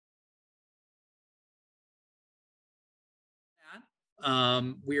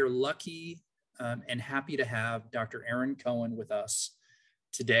We are lucky and happy to have Dr. Aaron Cohen with us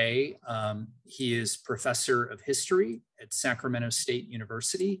today. He is professor of history at Sacramento State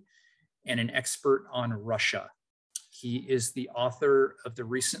University and an expert on Russia. He is the author of the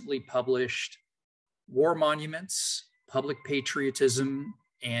recently published War Monuments, Public Patriotism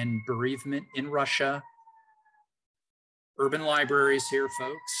and Bereavement in Russia. Urban Libraries here,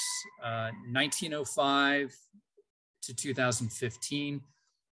 folks, 1905 to 2015.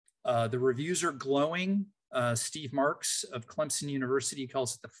 The reviews are glowing. Steve Marks of Clemson University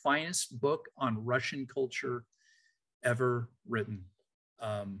calls it the finest book on Russian culture ever written.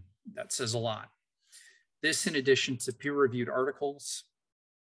 That says a lot. This, in addition to peer-reviewed articles,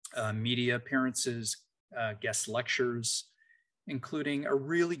 media appearances, guest lectures, including a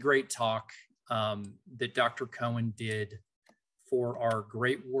really great talk that Dr. Cohen did for our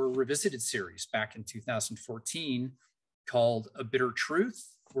Great War Revisited series back in 2014 called A Bitter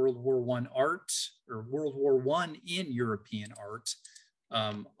Truth, World War I Art, or World War I in European Art.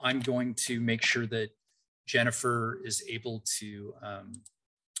 I'm going to make sure that Jennifer is able to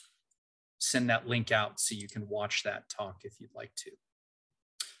send that link out so you can watch that talk if you'd like to.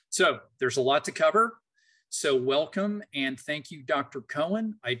 So there's a lot to cover. So welcome and thank you, Dr.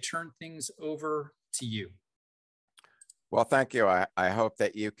 Cohen. I turn things over to you. Well, thank you. I hope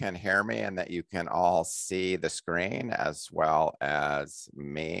that you can hear me and that you can all see the screen as well as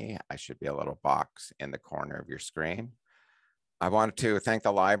me. I should be a little box in the corner of your screen. I wanted to thank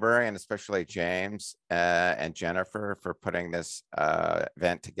the library and especially James and Jennifer for putting this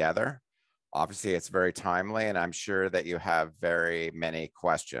event together. Obviously, it's very timely and I'm sure that you have very many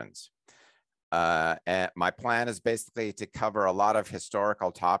questions. And my plan is basically to cover a lot of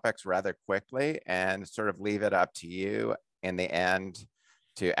historical topics rather quickly and sort of leave it up to you in the end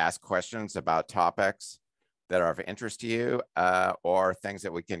to ask questions about topics that are of interest to you or things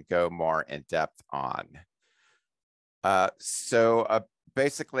that we can go more in depth on.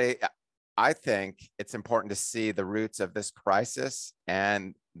 Basically, I think it's important to see the roots of this crisis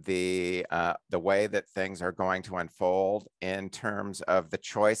and the way that things are going to unfold in terms of the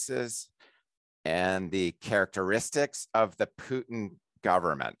choices and the characteristics of the Putin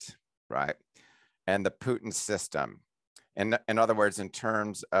government, right? And the Putin system. In other words, in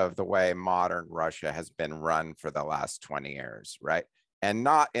terms of the way modern Russia has been run for the last 20 years, right? And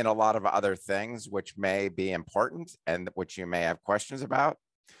not in a lot of other things which may be important and which you may have questions about,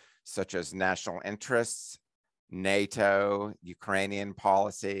 such as national interests, NATO, Ukrainian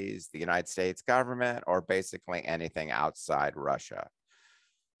policies, the United States government, or basically anything outside Russia.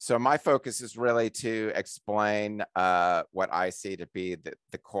 So my focus is really to explain what I see to be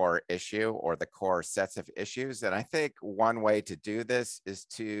the core issue or the core sets of issues. And I think one way to do this is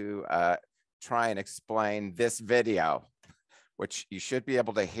to try and explain this video, which you should be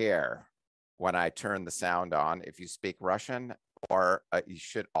able to hear when I turn the sound on if you speak Russian, or you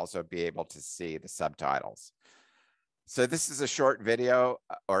should also be able to see the subtitles. So this is a short video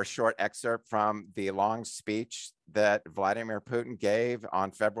or a short excerpt from the long speech that Vladimir Putin gave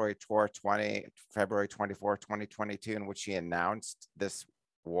on February 24, 2022, in which he announced this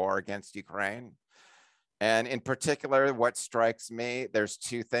war against Ukraine. And in particular, what strikes me, there's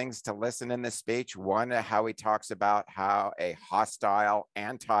two things to listen in this speech. One, how he talks about how a hostile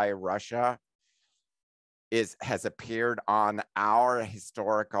anti-Russia has appeared on our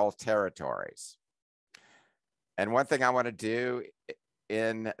historical territories. And one thing I want to do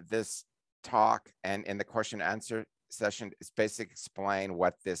in this talk and in the question and answer session is basically explain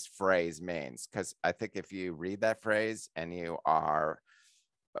what this phrase means. Because I think if you read that phrase and you are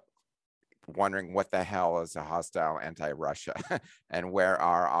wondering what the hell is a hostile anti-Russia and why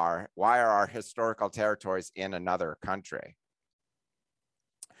are our historical territories in another country?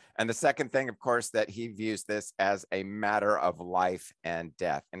 And the second thing, of course, that he views this as a matter of life and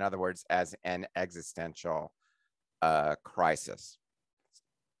death. In other words, as an existential crisis.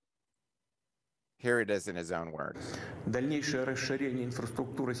 Here it is in his own words. Дальнейшее расширение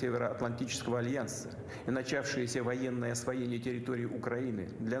инфраструктуры Североатлантического альянса и начавшееся военное освоение территории Украины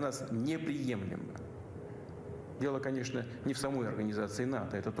для нас неприемлемо. Дело, конечно, не в самой организации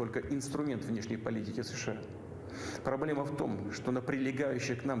НАТО, это только инструмент внешней политики США. Проблема в том, что на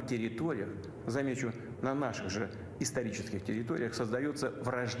прилегающих к нам территориях, замечу, на наших же исторических территориях, создается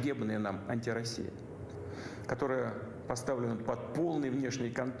враждебная нам антироссия, которая поставлена под полный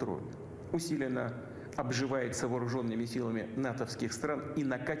внешний контроль, усиленно обживается вооруженными силами натовских стран и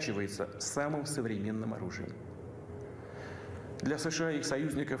накачивается самым современным оружием. Для США и их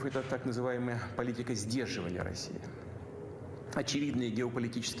союзников это так называемая политика сдерживания России. Очевидные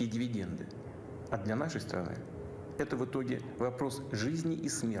геополитические дивиденды. А для нашей страны это в итоге вопрос жизни и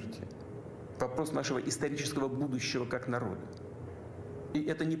смерти, вопрос нашего исторического будущего как народа. И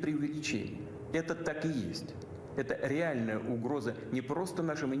это не преувеличение, это так и есть. Это реальная угроза не просто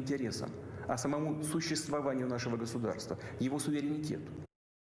нашим интересам, а самому существованию нашего государства, его суверенитету.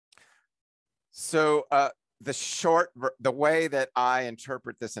 So the way that I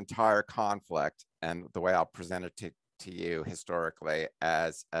interpret this entire conflict and the way I'll present it to you historically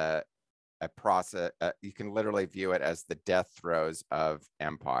as a process, you can literally view it as the death throes of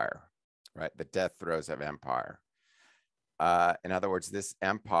empire, right? The death throes of empire. In other words, this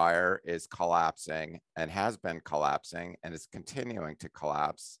empire is collapsing and has been collapsing and is continuing to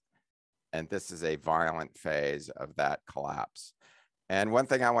collapse. And this is a violent phase of that collapse. And one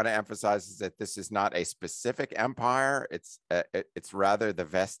thing I want to emphasize is that this is not a specific empire. It's rather the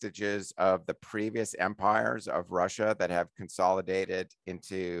vestiges of the previous empires of Russia that have consolidated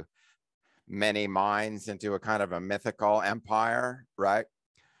into many minds into a kind of a mythical empire, right?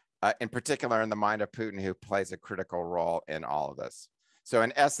 In particular in the mind of Putin, who plays a critical role in all of this. So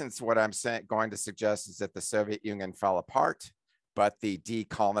in essence, what I'm going to suggest is that the Soviet Union fell apart, but the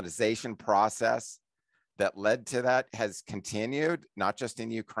decolonization process that led to that has continued, not just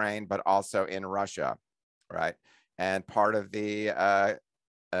in Ukraine, but also in Russia, right? And part of the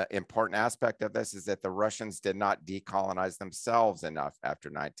important aspect of this is that the Russians did not decolonize themselves enough after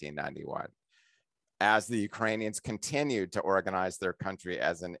 1991, as the Ukrainians continued to organize their country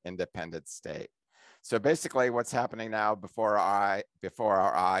as an independent state. So basically what's happening now before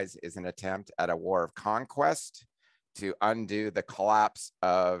our eyes is an attempt at a war of conquest to undo the collapse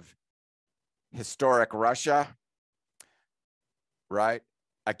of historic Russia, right,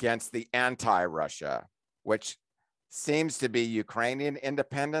 against the anti-Russia, which seems to be Ukrainian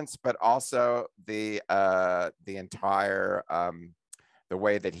independence, but also the entire, the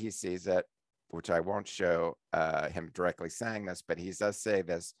way that he sees it, which I won't show him directly saying this, but he does say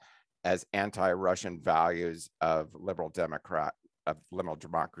this as anti-Russian values of liberal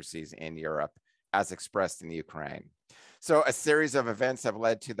democracies in Europe, as expressed in Ukraine. So a series of events have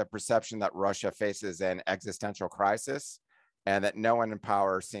led to the perception that Russia faces an existential crisis, and that no one in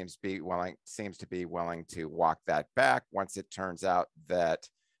power seems to be willing to walk that back once it turns out that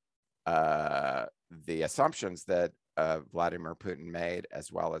the assumptions that Vladimir Putin made,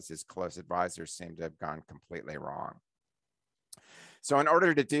 as well as his close advisors, seem to have gone completely wrong. So in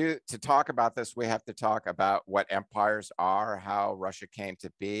order to talk about this, we have to talk about what empires are, how Russia came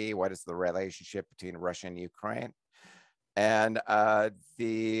to be, what is the relationship between Russia and Ukraine. And I'm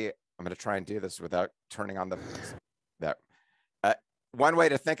going to try and do this without turning on one way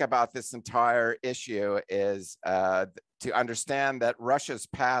to think about this entire issue is to understand that Russia's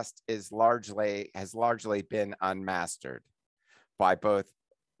past has largely been unmastered by both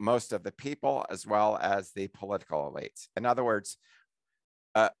most of the people as well as the political elites. In other words,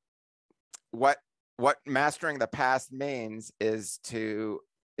 what mastering the past means is to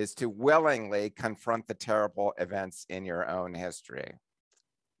willingly confront the terrible events in your own history.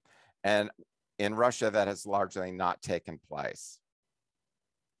 And in Russia, that has largely not taken place.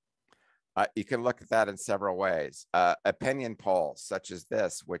 You can look at that in several ways. Opinion polls such as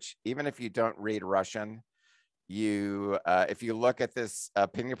this, which even if you don't read Russian, if you look at this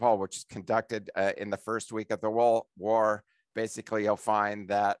opinion poll, which is conducted in the first week of the war, basically you'll find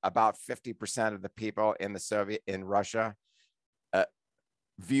that about 50% of the people in Russia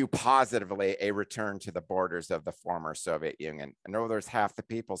view positively a return to the borders of the former Soviet Union. In other words, half the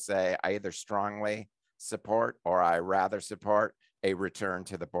people say, I either strongly support or I rather support a return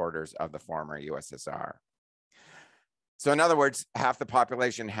to the borders of the former USSR. So in other words, half the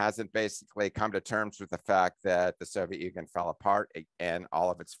population hasn't basically come to terms with the fact that the Soviet Union fell apart and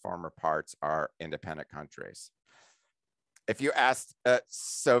all of its former parts are independent countries. If you ask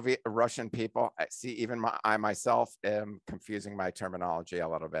Russian people, I myself am confusing my terminology a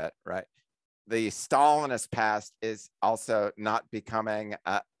little bit, right? The Stalinist past is also not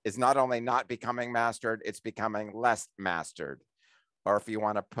only not becoming mastered, it's becoming less mastered. Or if you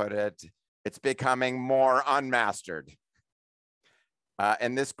want to put it, it's becoming more unmastered.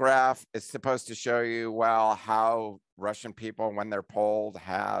 And this graph is supposed to show you, well, how Russian people, when they're polled,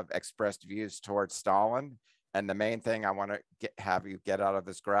 have expressed views towards Stalin. And the main thing I want to have you get out of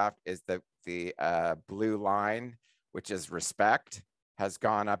this graph is the blue line, which is respect, has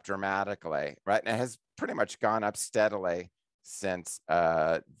gone up dramatically, right? And it has pretty much gone up steadily since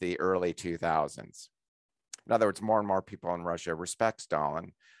the early 2000s. In other words, more and more people in Russia respect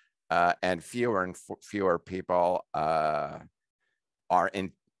Stalin, and fewer people have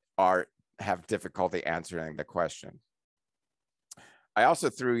difficulty answering the question. I also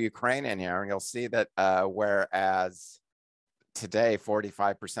threw Ukraine in here, and you'll see that whereas today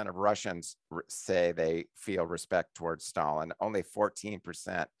 45% of Russians say they feel respect towards Stalin, only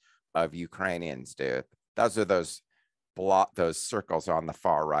 14% of Ukrainians do. Those are those circles on the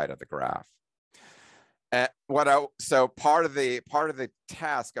far right of the graph. So part of the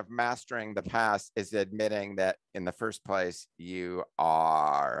task of mastering the past is admitting that in the first place you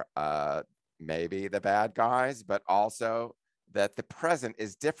are maybe the bad guys, but also that the present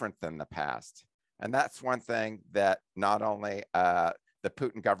is different than the past. And that's one thing that not only the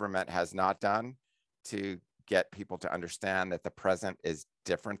Putin government has not done to get people to understand that the present is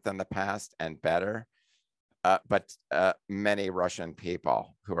different than the past and better, but many Russian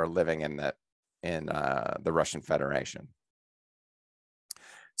people who are living in the Russian Federation.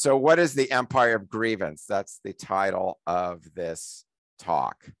 So what is the Empire of Grievance? That's the title of this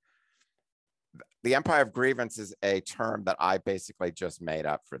talk. The Empire of Grievance is a term that I basically just made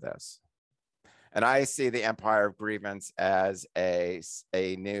up for this. And I see the Empire of Grievance as a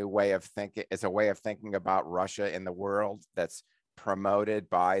new way of thinking, as a way of thinking about Russia in the world that's promoted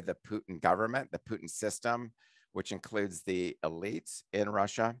by the Putin government, the Putin system, which includes the elites in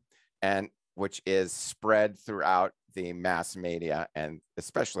Russia, and which is spread throughout the mass media, and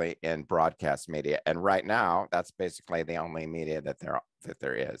especially in broadcast media. And right now, that's basically the only media that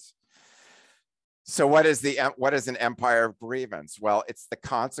there is. So what is an Empire of Grievance? Well, it's the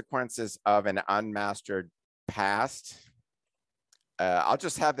consequences of an unmastered past. I'll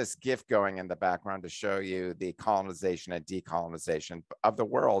just have this GIF going in the background to show you the colonization and decolonization of the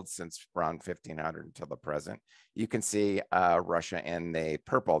world since around 1500 until the present. You can see Russia in the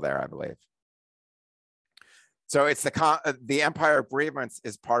purple there, I believe. So it's the Empire of Grievance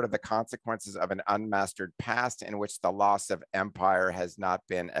is part of the consequences of an unmastered past in which the loss of empire has not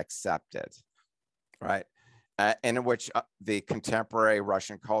been accepted, right? In which the contemporary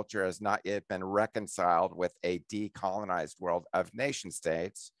Russian culture has not yet been reconciled with a decolonized world of nation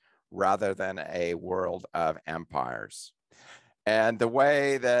states rather than a world of empires. And the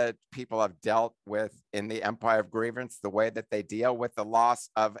way that people have dealt with in the Empire of Grievance, the way that they deal with the loss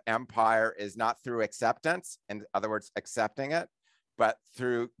of empire is not through acceptance, in other words, accepting it, but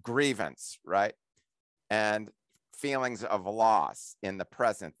through grievance, right? And feelings of loss in the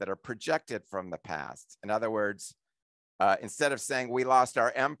present that are projected from the past. In other words, instead of saying we lost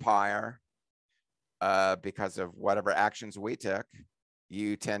our empire because of whatever actions we took,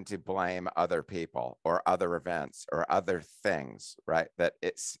 you tend to blame other people or other events or other things, right? That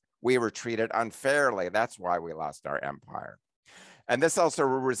we were treated unfairly. That's why we lost our empire. And this also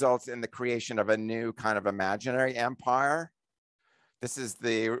results in the creation of a new kind of imaginary empire. This is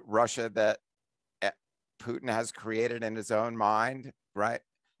the Russia that Putin has created in his own mind, right?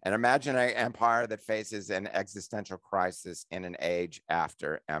 An imaginary empire that faces an existential crisis in an age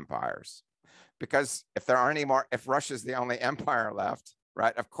after empires. Because if there aren't any more, if Russia's the only empire left,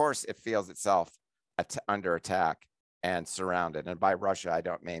 right, of course it feels itself under attack and surrounded. And by Russia, I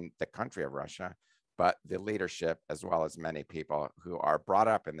don't mean the country of Russia, but the leadership, as well as many people who are brought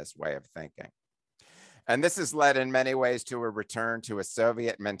up in this way of thinking. And this has led in many ways to a return to a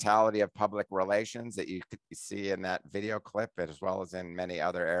Soviet mentality of public relations that you could see in that video clip, as well as in many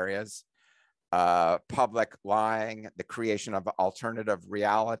other areas. Public lying, the creation of alternative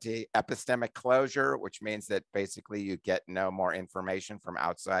reality, epistemic closure, which means that basically you get no more information from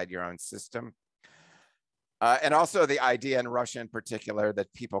outside your own system. And also the idea in Russia in particular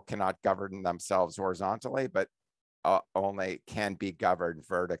that people cannot govern themselves horizontally, but only can be governed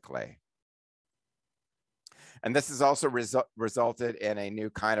vertically. And this has also resulted in a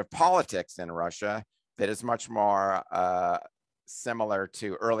new kind of politics in Russia that is much more similar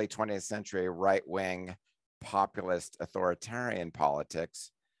to early 20th century right-wing populist authoritarian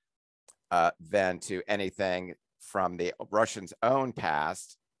politics than to anything from the Russians' own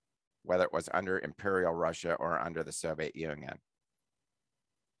past, whether it was under Imperial Russia or under the Soviet Union.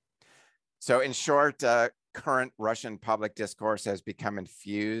 So in short, current Russian public discourse has become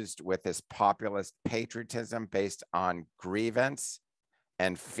infused with this populist patriotism based on grievance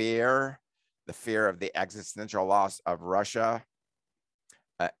and fear, the fear of the existential loss of Russia,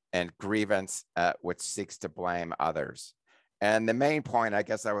 and grievance, which seeks to blame others. And the main point I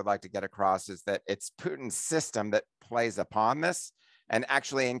guess I would like to get across is that it's Putin's system that plays upon this and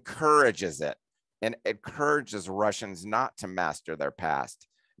actually encourages it, and encourages Russians not to master their past,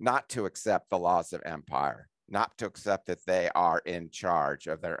 not to accept the loss of empire, not to accept that they are in charge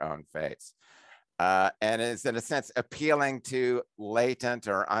of their own fates. And is in a sense appealing to latent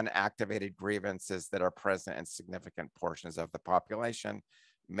or unactivated grievances that are present in significant portions of the population,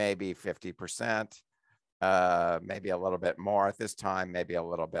 maybe 50%, maybe a little bit more at this time, maybe a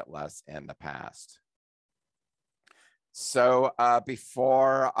little bit less in the past. So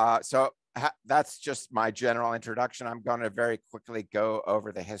that's just my general introduction. I'm going to very quickly go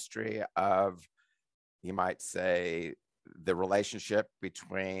over the history of, you might say, the relationship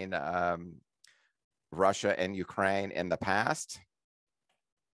between Russia and Ukraine in the past.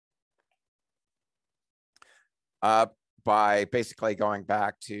 By basically going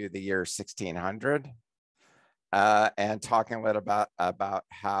back to the year 1600 and talking a little about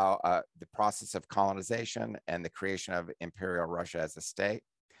how the process of colonization and the creation of Imperial Russia as a state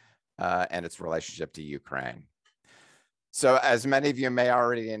and its relationship to Ukraine. So as many of you may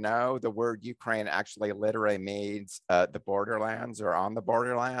already know, the word Ukraine actually literally means the borderlands or on the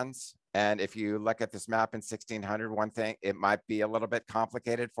borderlands. And if you look at this map in 1600, one thing, it might be a little bit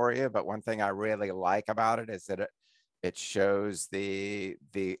complicated for you, but one thing I really like about it is that it shows the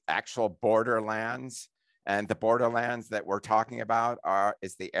actual borderlands, and the borderlands that we're talking about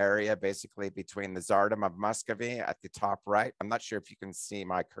is the area basically between the Tsardom of Muscovy at the top right. I'm not sure if you can see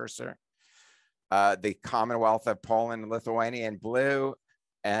my cursor. The Commonwealth of Poland and Lithuania in blue,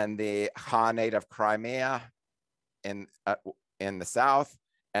 and the Khanate of Crimea in the south.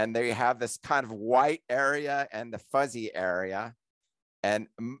 And there you have this kind of white area and the fuzzy area. And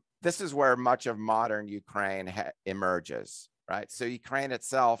this is where much of modern Ukraine emerges, right? So Ukraine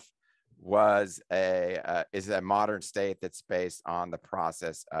itself is a modern state that's based on the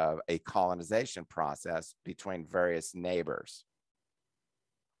process of a colonization process between various neighbors.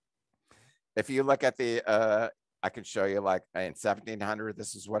 If you look at I can show you, like in 1700,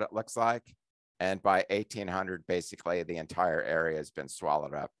 this is what it looks like. And by 1800, basically the entire area has been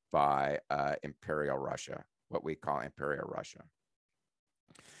swallowed up by Imperial Russia, what we call Imperial Russia.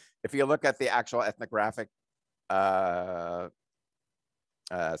 If you look at the actual ethnographic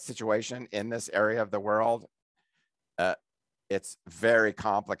situation in this area of the world, it's very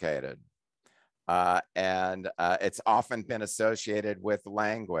complicated. And it's often been associated with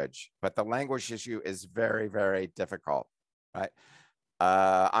language, but the language issue is very, very difficult, right?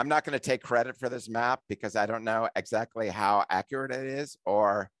 I'm not going to take credit for this map because I don't know exactly how accurate it is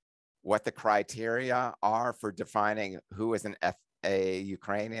or what the criteria are for defining who is a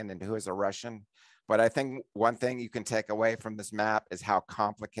Ukrainian and who is a Russian. But I think one thing you can take away from this map is how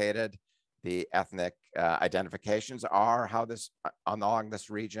complicated the ethnic identifications are, along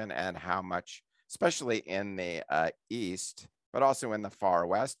this region, and how much, especially in the east, but also in the far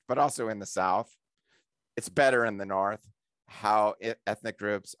west, but also in the south. It's better in the north, how ethnic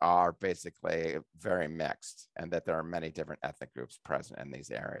groups are basically very mixed, and that there are many different ethnic groups present in these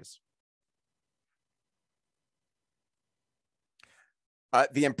areas.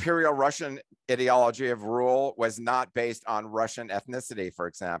 The Imperial Russian ideology of rule was not based on Russian ethnicity, for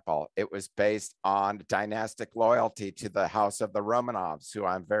example. It was based on dynastic loyalty to the House of the Romanovs, who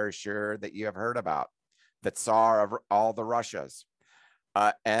I'm very sure that you have heard about, the Tsar of all the Russias.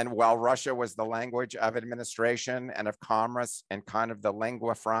 And while Russia was the language of administration and of commerce and kind of the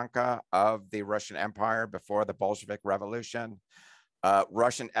lingua franca of the Russian Empire before the Bolshevik Revolution,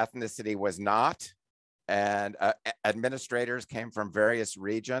 Russian ethnicity was not. And administrators came from various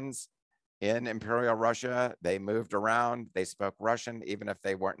regions in Imperial Russia. They moved around, they spoke Russian, even if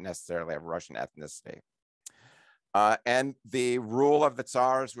they weren't necessarily of Russian ethnicity. And the rule of the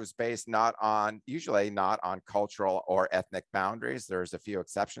Tsars was based usually not on cultural or ethnic boundaries. There's a few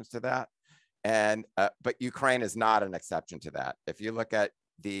exceptions to that. But Ukraine is not an exception to that. If you look at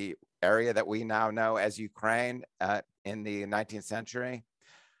the area that we now know as Ukraine in the 19th century,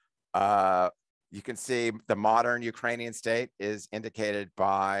 you can see the modern Ukrainian state is indicated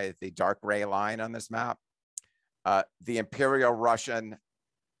by the dark gray line on this map. The Imperial Russian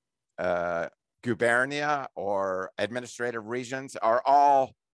gubernia or administrative regions are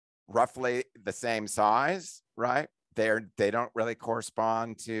all roughly the same size, right? They don't really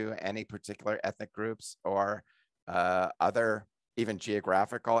correspond to any particular ethnic groups or other even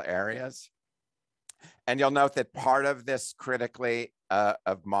geographical areas. And you'll note that part of this critically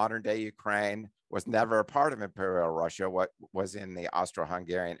of modern day Ukraine was never a part of Imperial Russia, what was in the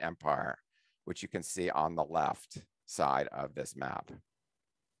Austro-Hungarian Empire, which you can see on the left side of this map.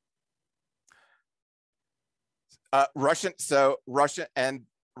 Russian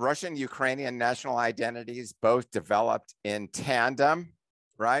Ukrainian national identities both developed in tandem,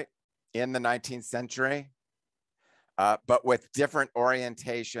 right, in the 19th century, but with different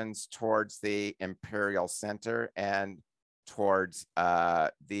orientations towards the imperial center and towards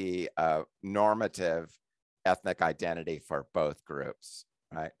the normative ethnic identity for both groups,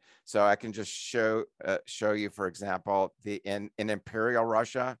 right? So I can just show you, for example, in Imperial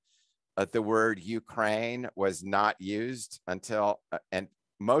Russia, the word Ukraine was not used until, and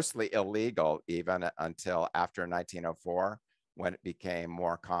mostly illegal even until after 1904, when it became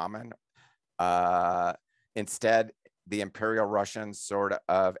more common. Instead, the Imperial Russian sort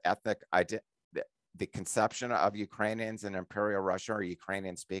of ethnic identity, the conception of Ukrainians in Imperial Russia or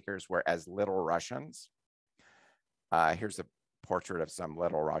Ukrainian speakers were as Little Russians. Here's a portrait of some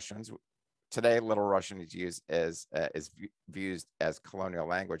Little Russians. Today, Little Russian is used as viewed as colonial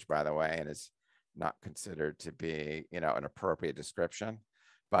language, by the way, and is not considered to be, an appropriate description.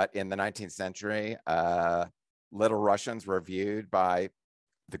 But in the 19th century, Little Russians were viewed by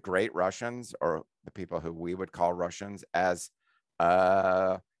the Great Russians, or the people who we would call Russians, as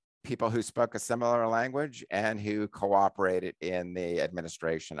people who spoke a similar language and who cooperated in the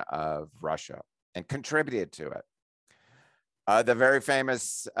administration of Russia and contributed to it. The very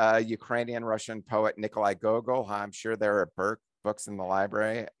famous Ukrainian Russian poet Nikolai Gogol, I'm sure there are books in the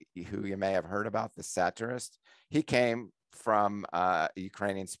library who you may have heard about, the satirist. He came from a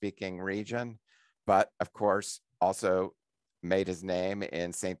Ukrainian speaking region, but of course also made his name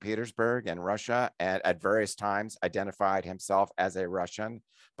in St. Petersburg in Russia, and at various times identified himself as a Russian,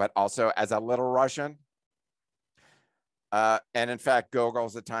 but also as a Little Russian. And in fact,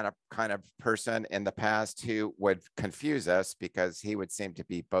 Gogol's the kind of person in the past who would confuse us because he would seem to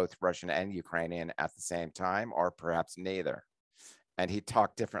be both Russian and Ukrainian at the same time, or perhaps neither. And he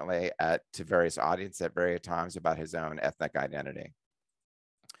talked differently to various audiences at various times about his own ethnic identity.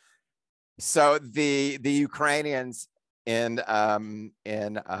 So the Ukrainians in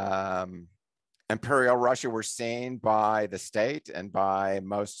Imperial Russia were seen by the state and by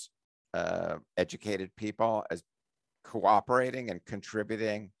most educated people as cooperating and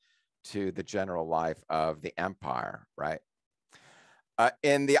contributing to the general life of the empire, right?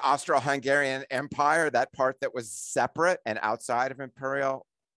 In the Austro-Hungarian Empire, that part that was separate and outside of the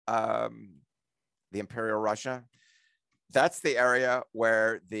Imperial Russia, that's the area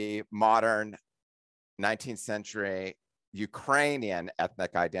where the modern 19th century Ukrainian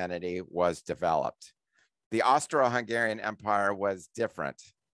ethnic identity was developed. The Austro-Hungarian Empire was different.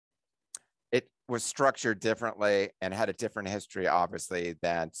 It was structured differently and had a different history, obviously,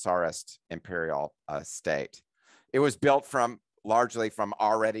 than Tsarist imperial state. It was built largely from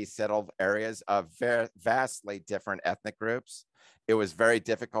already settled areas of vastly different ethnic groups. It was very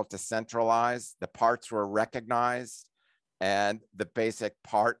difficult to centralize. The parts were recognized. And the basic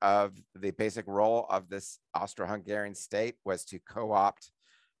role of this Austro-Hungarian state was to co-opt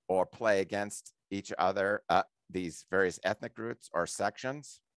or play against each other, these various ethnic groups or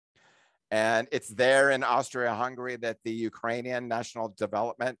sections. And it's there in Austria-Hungary that the Ukrainian national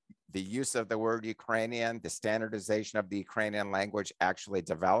development, the use of the word Ukrainian, the standardization of the Ukrainian language actually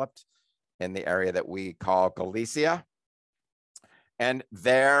developed in the area that we call Galicia. And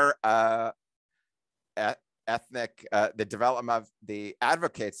there, the development of the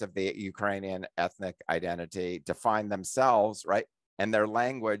advocates of the Ukrainian ethnic identity define themselves, right, and their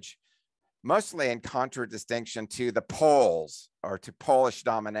language, mostly in contradistinction to the Poles or to Polish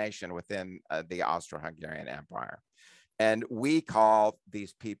domination within the Austro-Hungarian Empire. And we call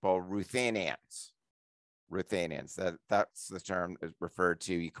these people Ruthenians. Ruthenians, that's the term referred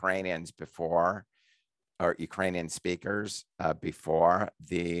to Ukrainians before, or Ukrainian speakers before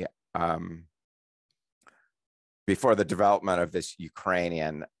the development of this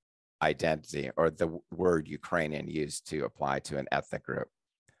Ukrainian identity, or the word Ukrainian used to apply to an ethnic group.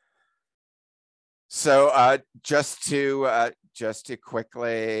 So just to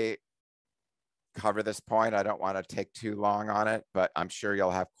quickly cover this point, I don't want to take too long on it, but I'm sure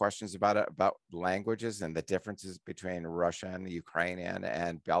you'll have questions about it, about languages and the differences between Russian, Ukrainian,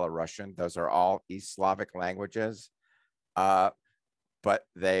 and Belarusian. Those are all East Slavic languages, but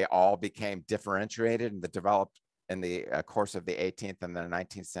they all became differentiated and developed in the course of the 18th and the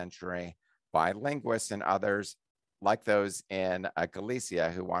 19th century by linguists and others like those in Galicia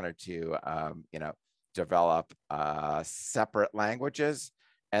who wanted to, develop separate languages,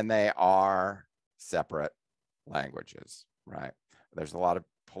 and they are separate languages, right? There's a lot of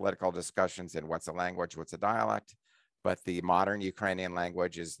political discussions in what's a language, what's a dialect, but the modern Ukrainian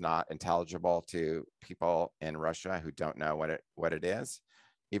language is not intelligible to people in Russia who don't know what it is.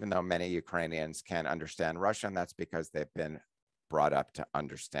 Even though many Ukrainians can understand Russian, that's because they've been brought up to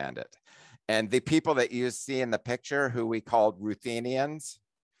understand it. And the people that you see in the picture, who we called Ruthenians,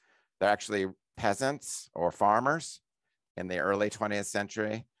 they're actually peasants or farmers in the early 20th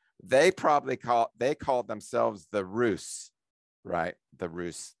century. They called themselves the Rus, right? The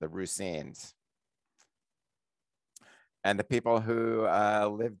Rusenes. And the people who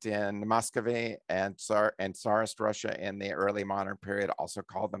lived in Muscovy and Tsarist Russia in the early modern period also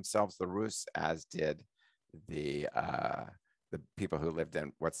called themselves the Rus, as did the people who lived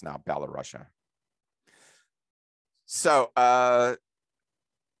in what's now Belarusia. So at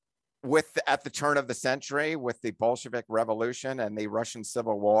the turn of the century, with the Bolshevik Revolution and the Russian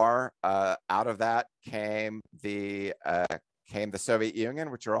Civil War, out of that came the Soviet Union,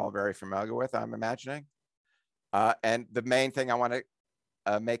 which you're all very familiar with, I'm imagining. And the main thing I want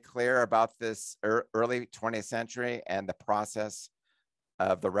to make clear about this early 20th century and the process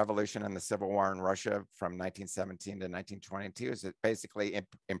of the revolution and the Civil War in Russia from 1917 to 1922 is that basically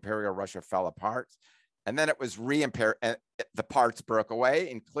Imperial Russia fell apart. And then it was the parts broke away,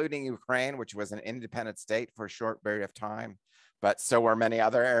 including Ukraine, which was an independent state for a short period of time. But so were many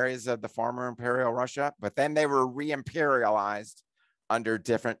other areas of the former Imperial Russia. But then they were re-imperialized under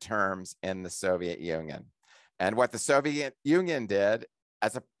different terms in the Soviet Union. And what the Soviet Union did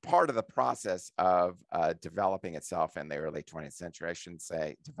as a part of the process of developing itself in the early 20th century, I shouldn't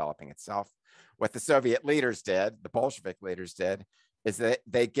say developing itself, what the Soviet leaders did, the Bolshevik leaders did, is that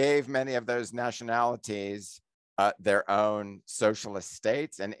they gave many of those nationalities their own socialist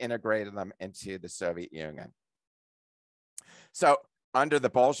states and integrated them into the Soviet Union. So under the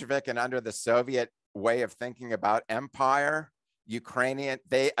Bolshevik and under the Soviet way of thinking about empire,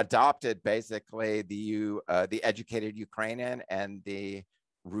 they adopted basically the educated Ukrainian and the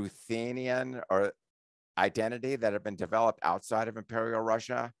Ruthenian or identity that had been developed outside of Imperial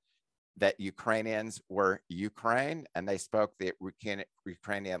Russia, that Ukrainians were Ukraine and they spoke the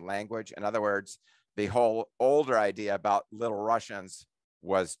Ukrainian language. In other words, the whole older idea about little Russians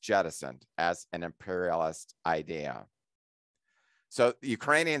was jettisoned as an imperialist idea. So the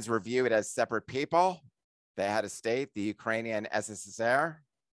Ukrainians were viewed as separate people. They had a state, the Ukrainian SSSR,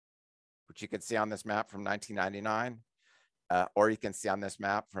 which you can see on this map from 1999, or you can see on this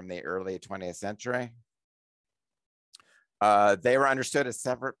map from the early 20th century. They were understood as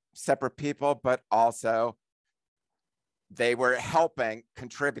separate people, but also they were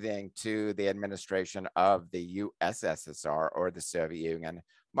contributing to the administration of the USSR or the Soviet Union,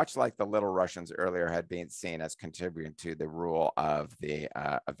 much like the Little Russians earlier had been seen as contributing to the rule of the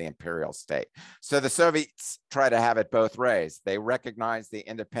imperial state. So the Soviets try to have it both ways. They recognize the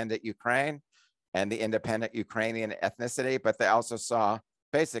independent Ukraine and the independent Ukrainian ethnicity, but they also saw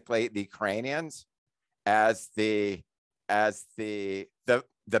basically the Ukrainians as the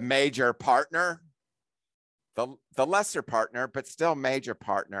major partner, the lesser partner, but still major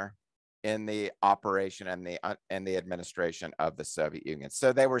partner in the operation and the administration of the Soviet Union.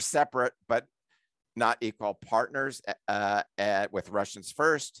 So they were separate, but not equal partners, with Russians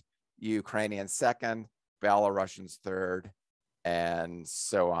first, Ukrainians second, Belarusians third, and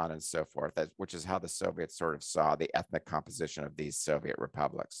so on and so forth, which is how the Soviets sort of saw the ethnic composition of these Soviet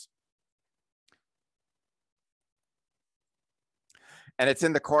republics. And it's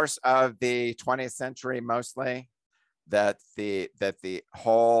in the course of the 20th century mostly that the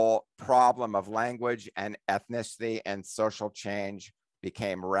whole problem of language and ethnicity and social change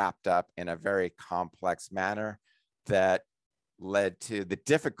became wrapped up in a very complex manner that led to the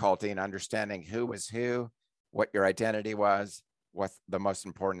difficulty in understanding who was who, what your identity was, what the most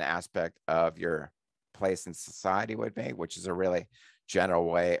important aspect of your place in society would be, which is a really general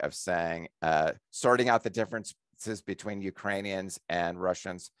way of saying sorting out the differences between Ukrainians and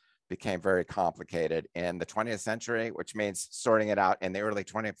Russians became very complicated in the 20th century, which means sorting it out in the early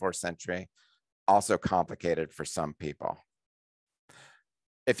 21st century, also complicated for some people.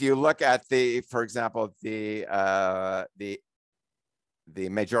 If you look at for example, the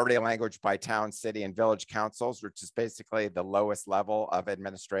majority language by town, city, and village councils, which is basically the lowest level of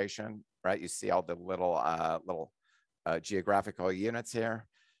administration, right? You see all the little geographical units here.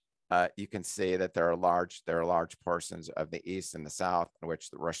 You can see that there are large portions of the East and the South in which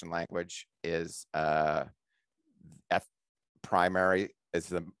the Russian language is primary, is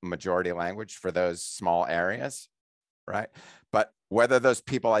the majority language for those small areas, right? But whether those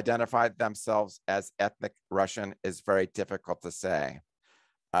people identified themselves as ethnic Russian is very difficult to say.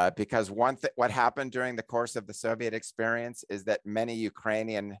 Because what happened during the course of the Soviet experience is that many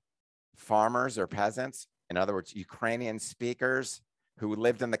Ukrainian farmers or peasants, in other words, Ukrainian speakers who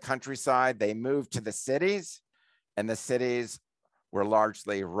lived in the countryside, they moved to the cities, and the cities were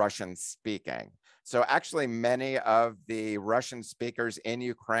largely Russian speaking. So actually many of the Russian speakers in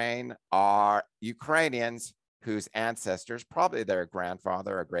Ukraine are Ukrainians whose ancestors, probably their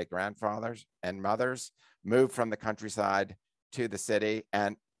grandfather or great-grandfathers and mothers, moved from the countryside to the city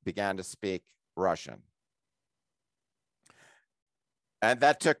and began to speak Russian. And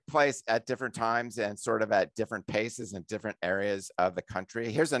that took place at different times and sort of at different paces in different areas of the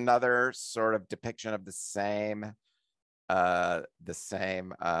country. Here's another sort of depiction of the same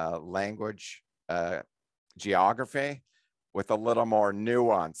language geography with a little more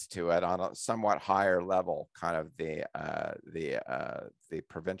nuance to it on a somewhat higher level, kind of the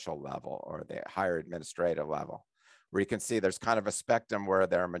provincial level or the higher administrative level, where you can see there's kind of a spectrum where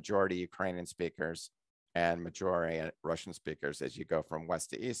there are majority Ukrainian speakers and majority Russian speakers as you go from west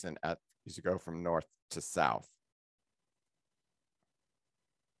to east and as you go from north to south.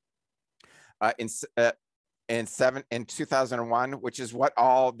 In 2001, which is what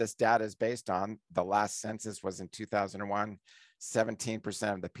all this data is based on, the last census was in 2001,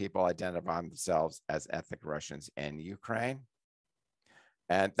 17% of the people identify themselves as ethnic Russians in Ukraine.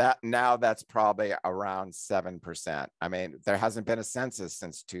 And now that's probably around 7%. I mean, there hasn't been a census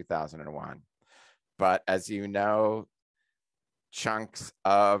since 2001. But as you know, chunks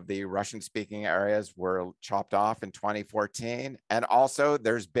of the Russian-speaking areas were chopped off in 2014. And also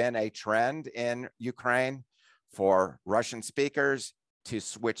there's been a trend in Ukraine for Russian speakers to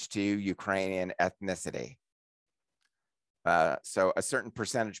switch to Ukrainian ethnicity. So a certain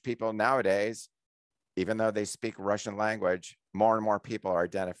percentage of people nowadays, even though they speak Russian language, more and more people are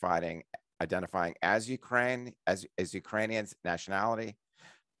identifying as Ukrainians nationality,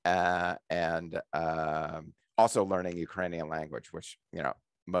 and also learning Ukrainian language, which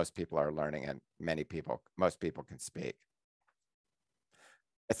most people are learning and most people can speak.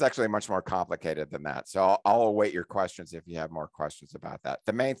 It's actually much more complicated than that. So I'll await your questions if you have more questions about that.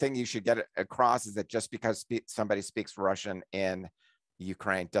 The main thing you should get across is that just because somebody speaks Russian in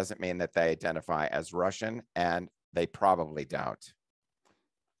Ukraine doesn't mean that they identify as Russian, and they probably don't.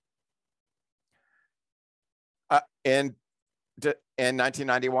 In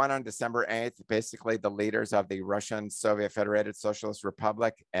 1991, on December 8th, basically the leaders of the Russian Soviet Federated Socialist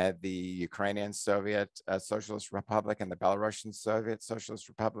Republic and the Ukrainian Soviet Socialist Republic and the Belarusian Soviet Socialist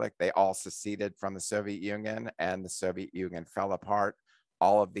Republic, they all seceded from the Soviet Union, and the Soviet Union fell apart.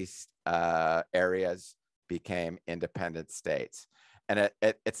 All of these areas became independent states. And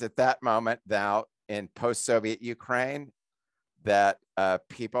it's at that moment now in post-Soviet Ukraine that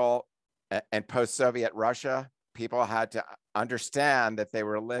people, and post-Soviet Russia, people had to understand that they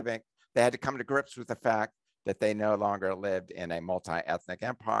had to come to grips with the fact that they no longer lived in a multi-ethnic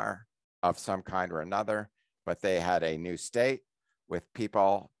empire of some kind or another, but they had a new state with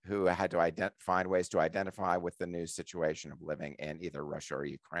people who had to find ways to identify with the new situation of living in either Russia or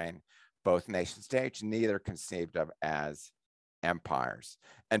Ukraine, both nation states, neither conceived of as empires.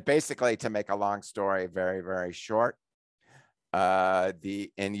 And basically, to make a long story very, very short,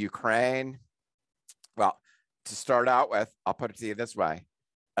 in Ukraine, well, to start out with, I'll put it to you this way.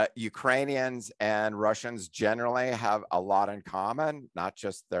 Ukrainians and Russians generally have a lot in common, not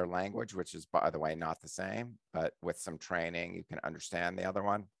just their language, which is, by the way, not the same, but with some training, you can understand the other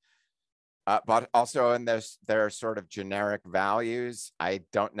one. But also in their sort of generic values. I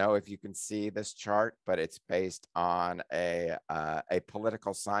don't know if you can see this chart, but it's based on a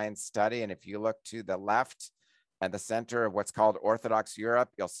political science study. And if you look to the left and the center of what's called Orthodox Europe,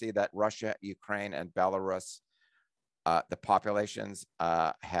 you'll see that Russia, Ukraine, and Belarus, the populations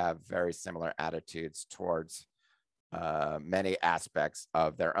have very similar attitudes towards many aspects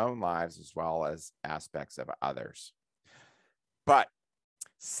of their own lives as well as aspects of others. But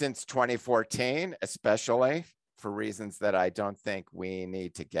since 2014, especially for reasons that I don't think we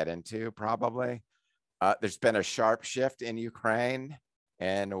need to get into probably, there's been a sharp shift in Ukraine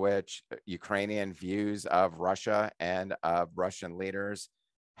in which Ukrainian views of Russia and of Russian leaders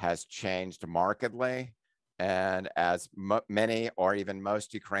has changed markedly. And as many or even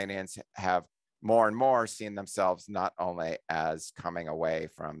most Ukrainians have more and more seen themselves not only as coming away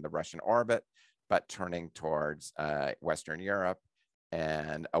from the Russian orbit, but turning towards Western Europe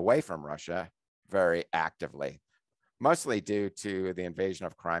and away from Russia very actively, mostly due to the invasion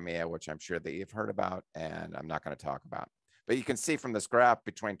of Crimea, which I'm sure that you've heard about, and I'm not going to talk about. But you can see from this graph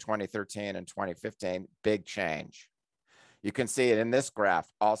between 2013 and 2015, big change. You can see it in this graph,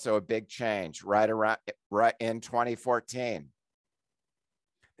 also a big change right in 2014.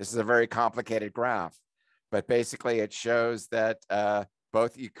 This is a very complicated graph, but basically it shows that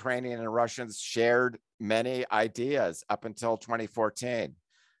both Ukrainian and Russians shared many ideas up until 2014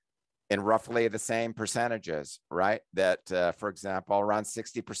 in roughly the same percentages, right? That, for example, around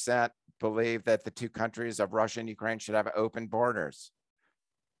 60% believe that the two countries of Russia and Ukraine should have open borders.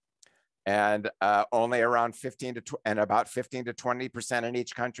 And only around about 15 to 20% in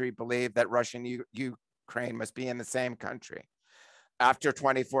each country believe that Russia and Ukraine must be in the same country. After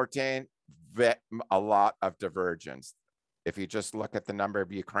 2014, a lot of divergence. if you just look at the number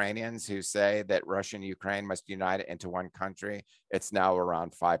of Ukrainians who say that Russia and Ukraine must unite into one country, it's now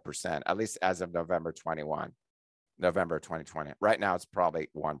around 5%, at least as of November 2020. Right now, it's probably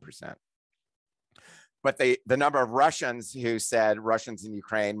 1%. But the number of Russians who said Russians and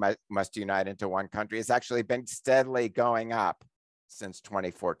Ukraine must unite into one country has actually been steadily going up since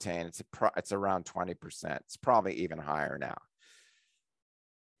 2014. It's around 20%. It's probably even higher now.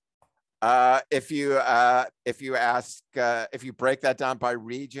 If you break that down by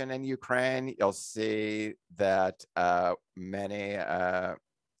region in Ukraine, you'll see that many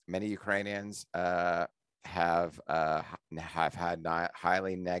Ukrainians have had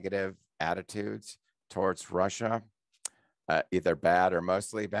highly negative attitudes towards Russia, either bad or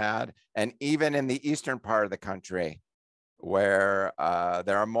mostly bad. And even in the eastern part of the country, where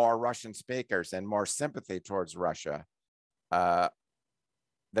there are more Russian speakers and more sympathy towards Russia,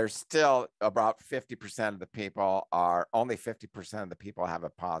 there's still about 50% of the people only 50% of the people have a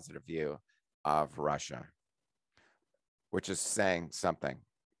positive view of Russia, which is saying something.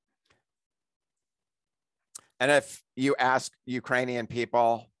 And if you ask Ukrainian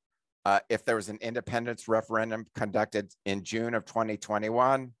people if there was an independence referendum conducted in June of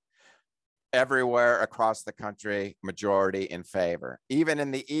 2021, everywhere across the country, majority in favor. Even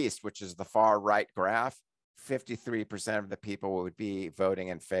in the East, which is the far right graph, 53% of the people would be voting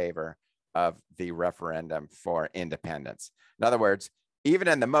in favor of the referendum for independence. In other words, even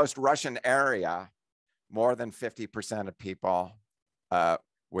in the most Russian area, more than 50% of people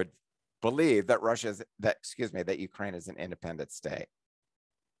would believe that that Ukraine is an independent state.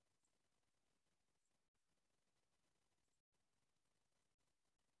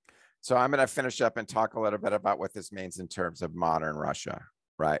 So I'm going to finish up and talk a little bit about what this means in terms of modern Russia,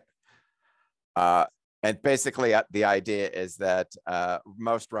 right? And basically, the idea is that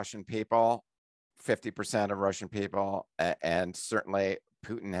most Russian people, 50% of Russian people, and certainly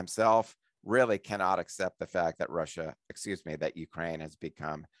Putin himself, really cannot accept the fact that that Ukraine has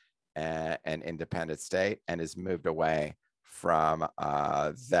become an independent state and has moved away from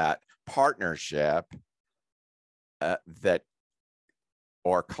that partnership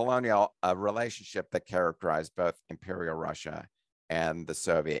or colonial relationship that characterized both Imperial Russia and the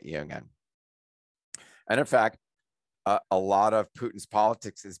Soviet Union. And in fact, a lot of Putin's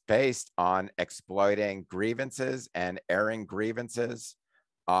politics is based on exploiting grievances and airing grievances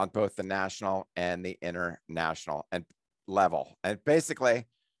on both the national and the international level. And basically,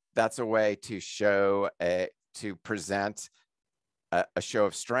 that's a way to present a show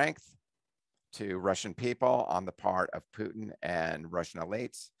of strength to Russian people on the part of Putin and Russian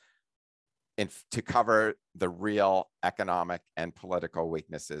elites to cover the real economic and political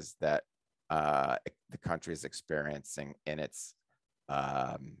weaknesses that the country is experiencing in its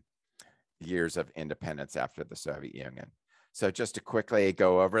years of independence after the Soviet Union. So just to quickly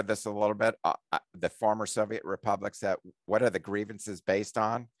go over this a little bit, the former Soviet republics, what are the grievances based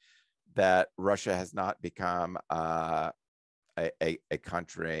on? That Russia has not become a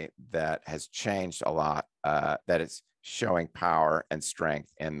country that has changed a lot, that is showing power and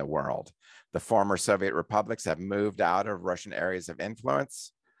strength in the world. The former Soviet republics have moved out of Russian areas of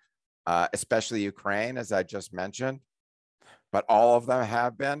influence, especially Ukraine, as I just mentioned, but all of them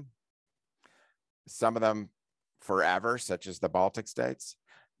have been, some of them forever, such as the Baltic states.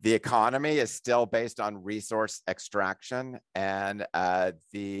 The economy is still based on resource extraction, and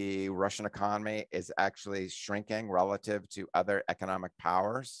the Russian economy is actually shrinking relative to other economic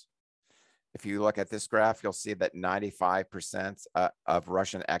powers. If you look at this graph, you'll see that 95% of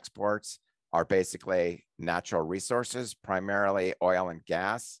Russian exports are basically natural resources, primarily oil and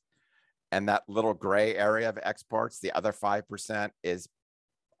gas. And that little gray area of exports, the other 5% is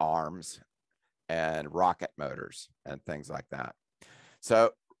arms and rocket motors and things like that.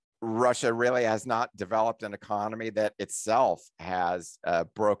 So Russia really has not developed an economy that itself has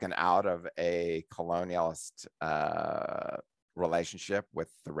broken out of a colonialist relationship with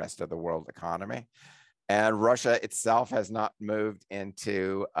the rest of the world economy. And Russia itself has not moved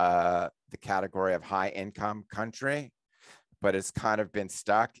into the category of high income country, but it's kind of been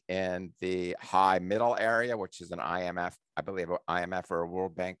stuck in the high middle area, which is an IMF, I believe an IMF or a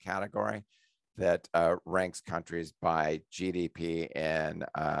World Bank category that ranks countries by GDP and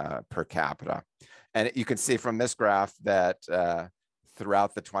per capita. And you can see from this graph that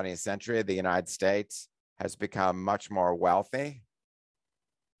throughout the 20th century, the United States has become much more wealthy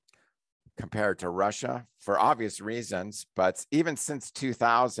compared to Russia for obvious reasons. But even since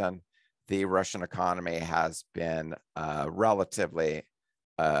 2000, the Russian economy has been relatively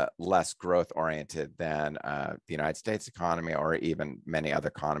less growth oriented than the United States economy, or even many other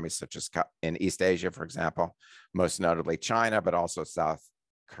economies, such as in East Asia, for example, most notably China, but also South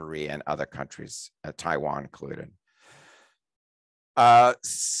Korea and other countries, Taiwan included.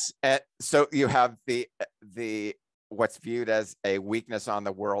 So you have the what's viewed as a weakness on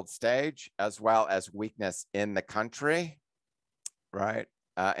the world stage, as well as weakness in the country, right?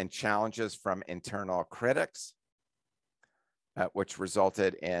 And challenges from internal critics, which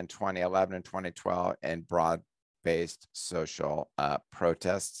resulted in 2011 and 2012 in broad-based social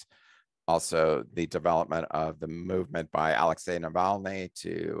protests. Also, the development of the movement by Alexei Navalny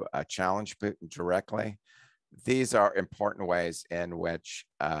to challenge Putin directly. These are important ways in which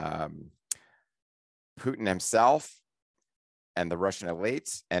Putin himself and the Russian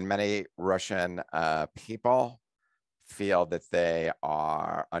elites and many Russian people feel that they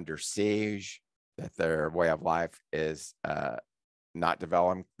are under siege, that their way of life is not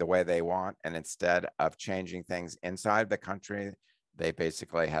developing the way they want. And instead of changing things inside the country, they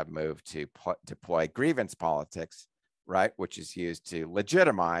basically have moved to deploy grievance politics, right? Which is used to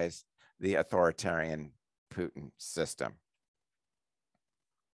legitimize the authoritarian Putin system.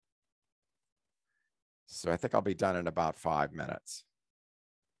 So I think I'll be done in about 5 minutes,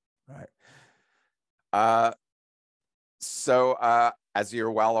 right? As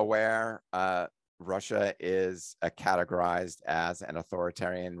you're well aware, Russia is categorized as an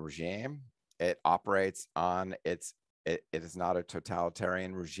authoritarian regime. It operates on it is not a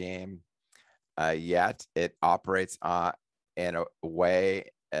totalitarian regime yet. It operates in a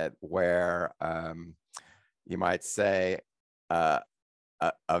way where you might say a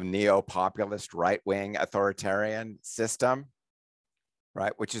neo-populist right-wing authoritarian system,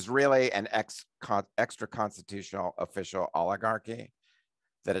 right? Which is really an extra-constitutional official oligarchy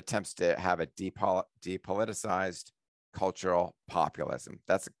that attempts to have a depoliticized cultural populism.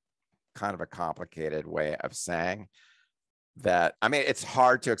 That's kind of a complicated way of saying that. I mean, it's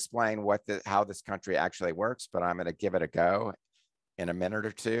hard to explain how this country actually works, but I'm going to give it a go in a minute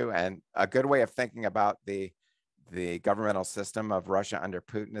or two. And a good way of thinking about the governmental system of Russia under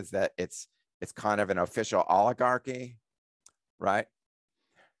Putin is that it's kind of an official oligarchy, right?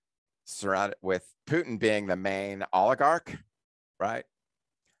 Surrounded with Putin being the main oligarch, right?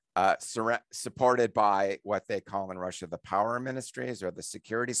 Supported by what they call in Russia the power ministries or the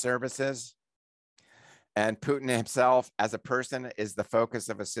security services. And Putin himself as a person is the focus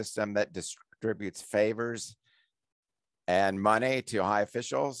of a system that distributes favors and money to high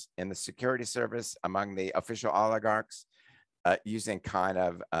officials in the security service among the official oligarchs, using kind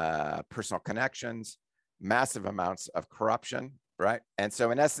of personal connections, massive amounts of corruption, right? And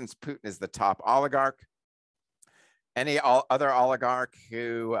so in essence, Putin is the top oligarch. Any other oligarch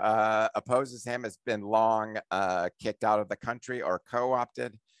who opposes him has been long kicked out of the country or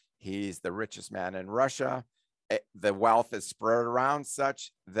co-opted. He's the richest man in Russia. The wealth is spread around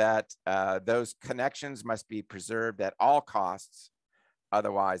such that those connections must be preserved at all costs.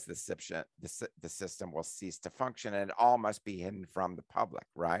 Otherwise, the system will cease to function, and it all must be hidden from the public,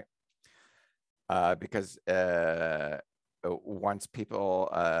 right? Because once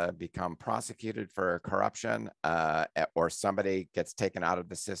people become prosecuted for corruption or somebody gets taken out of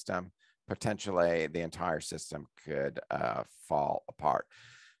the system, potentially the entire system could fall apart.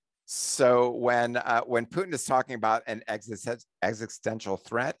 So when Putin is talking about an existential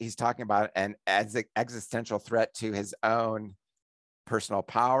threat, he's talking about an existential threat to his own personal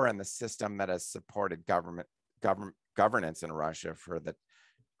power and the system that has supported governance in Russia for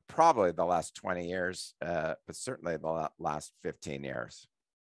probably the last 20 years, but certainly the last 15 years.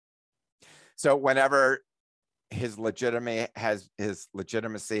 So whenever his legitimacy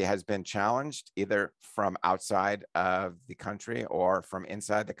has been challenged, either from outside of the country or from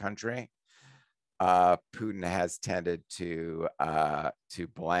inside the country, Putin has tended to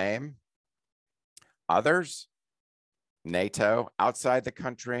blame others, NATO outside the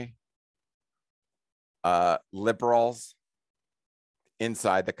country, liberals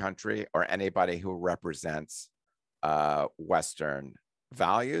inside the country, or anybody who represents Western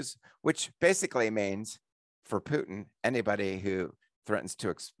values, which basically means for Putin, anybody who threatens to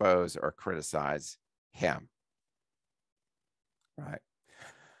expose or criticize him, right?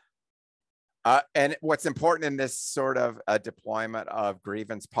 And what's important in this sort of deployment of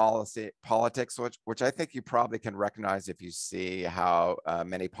grievance politics, which I think you probably can recognize if you see how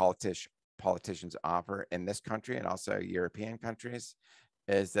many politicians offer in this country and also European countries,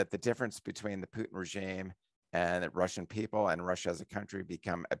 is that the difference between the Putin regime and the Russian people and Russia as a country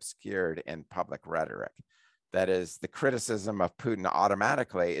become obscured in public rhetoric. That is, the criticism of Putin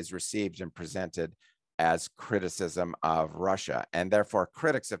automatically is received and presented as criticism of Russia, and therefore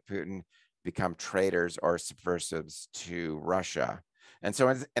critics of Putin become traitors or subversives to Russia. And so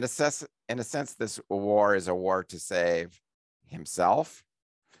in a sense, this war is a war to save himself,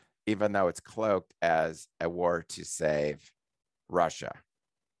 even though it's cloaked as a war to save Russia,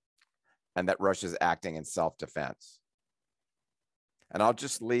 and that Russia's acting in self-defense. And I'll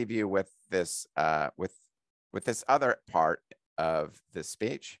just leave you with this, with this other part of this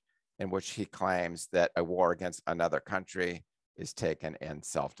speech, in which he claims that a war against another country is taken in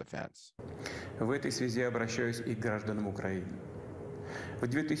self-defense. В этой связи обращаюсь и к гражданам Украины. В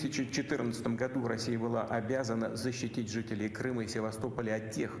 2014 году Россия была обязана защитить жителей Крыма и Севастополя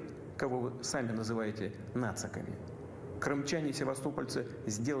от тех, кого вы сами называете нациками. Крымчане и севастопольцы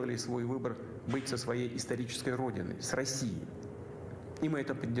сделали свой выбор быть со своей исторической родиной, с Россией. И мы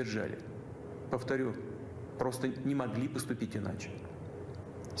это поддержали. Повторю, просто не могли поступить иначе.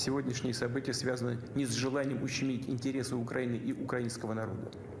 Сегодняшние события связаны не с желанием ущемить интересы Украины и украинского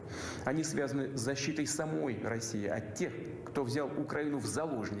народа. Они связаны с защитой самой России от тех, кто взял Украину в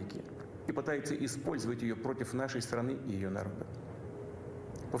заложники и пытается использовать ее против нашей страны и ее народа.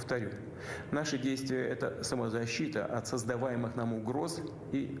 Повторю, наши действия – это самозащита от создаваемых нам угроз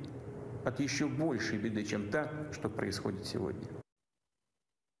и от еще большей беды, чем та, что происходит сегодня.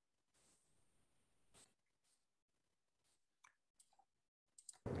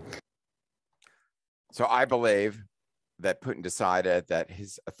 So I believe that Putin decided that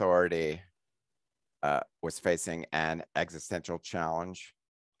his authority was facing an existential challenge,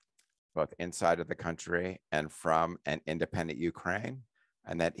 both inside of the country and from an independent Ukraine,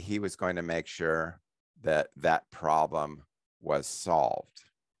 and that he was going to make sure that that problem was solved,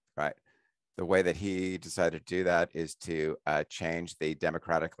 right? The way that he decided to do that is to change the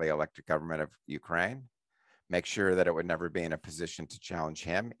democratically elected government of Ukraine, make sure that it would never be in a position to challenge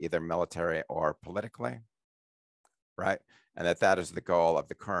him, either military or politically, right? And that is the goal of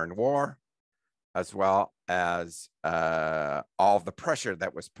the current war, as well as all of the pressure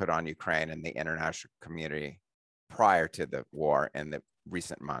that was put on Ukraine and the international community prior to the war in the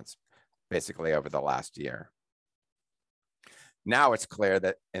recent months, basically over the last year. Now it's clear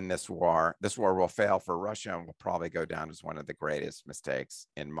that in this war will fail for Russia and will probably go down as one of the greatest mistakes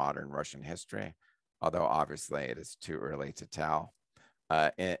in modern Russian history, although obviously it is too early to tell.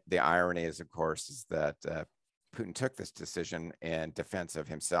 The irony is, of course, is that Putin took this decision in defense of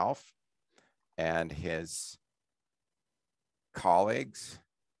himself and his colleagues,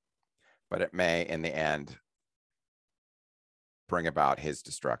 but it may, in the end, bring about his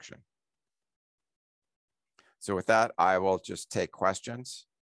destruction. So with that, I will just take questions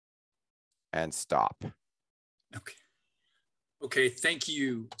and stop. Okay. Okay, thank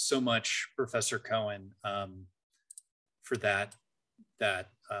you so much, Professor Cohen, for that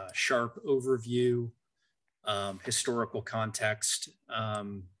sharp overview, historical context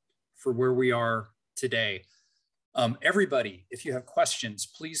for where we are today. Everybody, if you have questions,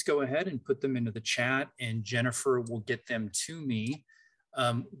 please go ahead and put them into the chat, and Jennifer will get them to me.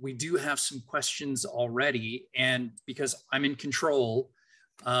 We do have some questions already, and because I'm in control,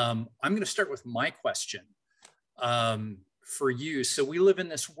 I'm going to start with my question. For you. So we live in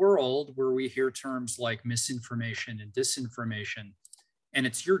this world where we hear terms like misinformation and disinformation, and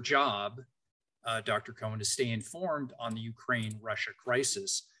it's your job, Dr. Cohen, to stay informed on the Ukraine-Russia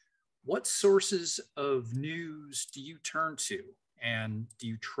crisis. What sources of news do you turn to and do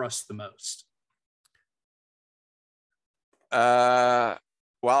you trust the most?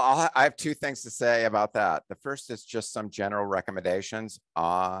 Well, I have two things to say about that. The first is just some general recommendations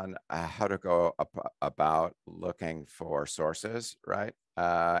on how to go about looking for sources, right?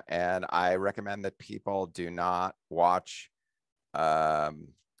 And I recommend that people do not watch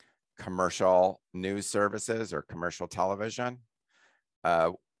commercial news services or commercial television.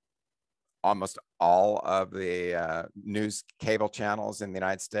 Almost all of the news cable channels in the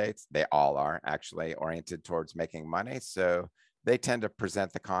United States, they all are actually oriented towards making money. So they tend to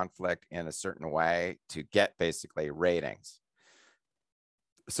present the conflict in a certain way to get basically ratings.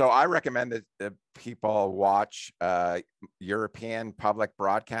 So I recommend that people watch European public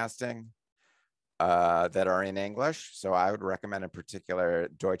broadcasting that are in English. So I would recommend in particular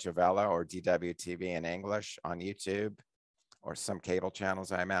Deutsche Welle or DWTV in English on YouTube, or some cable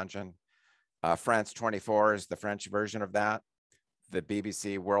channels, I imagine. France 24 is the French version of that. The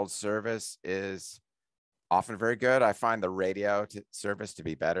BBC World Service is often very good. I find the radio service to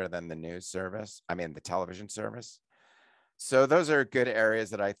be better than the news service. I mean, the television service. So those are good areas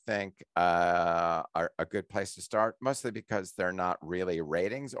that I think are a good place to start, mostly because they're not really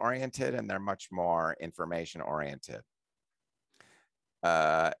ratings oriented and they're much more information oriented.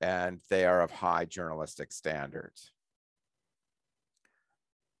 and they are of high journalistic standards.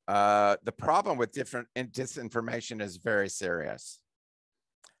 The problem with disinformation is very serious.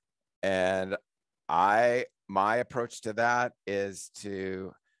 And my approach to that is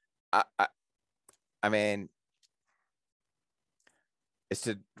to, is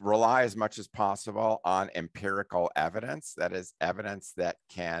to rely as much as possible on empirical evidence. That is evidence that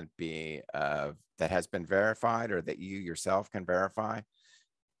can be, that has been verified or that you yourself can verify.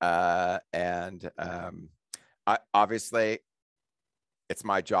 Obviously, it's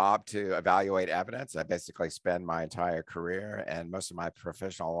my job to evaluate evidence. I basically spend my entire career and most of my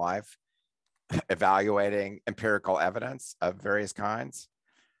professional life evaluating empirical evidence of various kinds.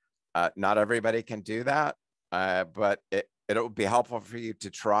 Not everybody can do that, but it'll be helpful for you to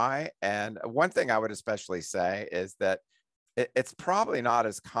try. And one thing I would especially say is that it's probably not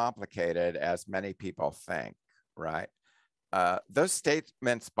as complicated as many people think, right? Those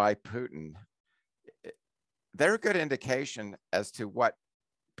statements by Putin, they're a good indication as to what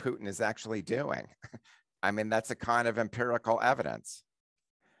Putin is actually doing. I mean, that's a kind of empirical evidence.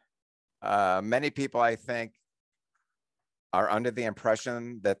 Many people, I think, are under the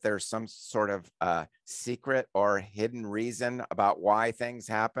impression that there's some sort of secret or hidden reason about why things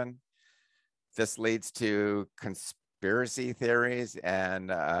happen. This leads to conspiracy theories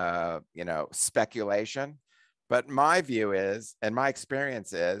and speculation. But my view is, and my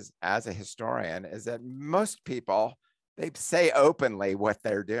experience is as a historian, is that most people, they say openly what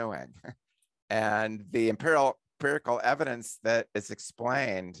they're doing. And the empirical evidence that is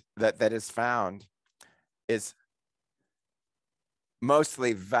explained, that is found, is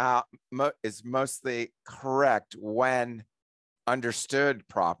mostly correct when understood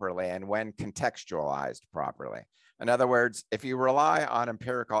properly and when contextualized properly. In other words, if you rely on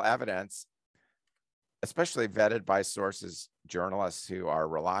empirical evidence, especially vetted by sources, journalists who are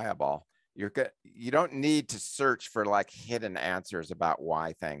reliable, you don't need to search for like hidden answers about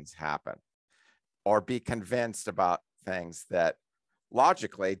why things happen or be convinced about things that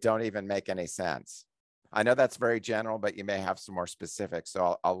logically don't even make any sense. I know that's very general, but you may have some more specifics.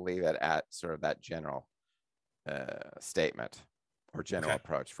 So I'll leave it at sort of that general statement or general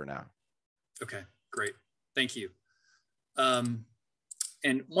approach for now. Okay, great. Thank you. And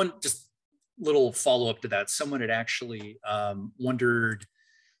one just little follow-up to that, someone had actually wondered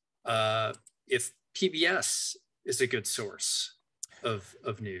if PBS is a good source of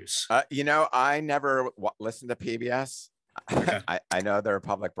news. I never listened to PBS. Okay. I know they're a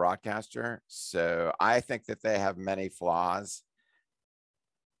public broadcaster, so I think that they have many flaws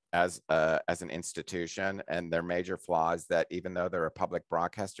as an institution, and their major flaws that even though they're a public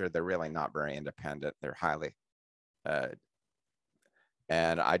broadcaster, they're really not very independent. They're highly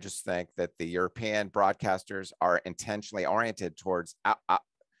and I just think that the European broadcasters are intentionally oriented towards,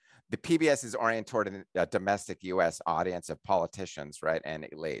 the PBS is oriented toward a domestic US audience of politicians, right, and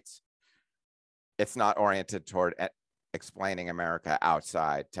elites. It's not oriented toward explaining America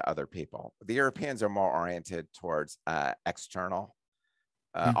outside to other people. The Europeans are more oriented towards external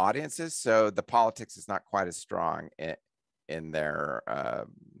audiences, so the politics is not quite as strong in their,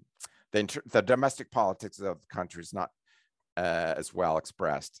 the domestic politics of the country is not as well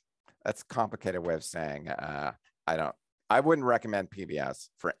expressed. That's a complicated way of saying I wouldn't recommend PBS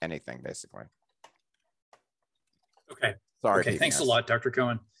for anything, basically. Okay. Sorry. Okay. PBS. Thanks a lot, Dr.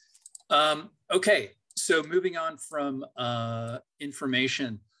 Cohen. Okay. So moving on from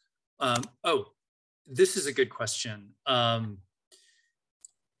information. This is a good question. Will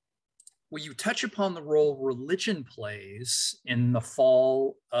you touch upon the role religion plays in the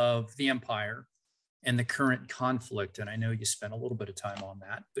fall of the empire and the current conflict? And I know you spent a little bit of time on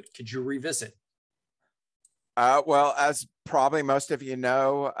that, but could you revisit? Well, as probably most of you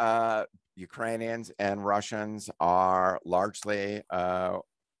know, Ukrainians and Russians are largely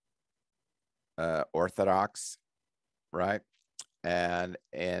Orthodox, right? And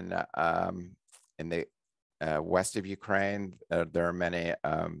in the west of Ukraine, there are many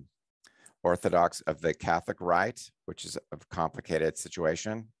Orthodox of the Catholic rite, which is a complicated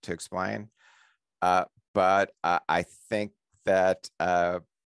situation to explain. But I think that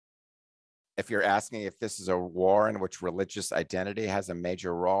if you're asking if this is a war in which religious identity has a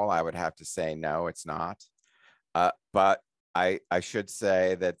major role, I would have to say no, it's not. But I should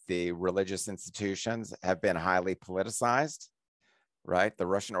say that the religious institutions have been highly politicized, right? The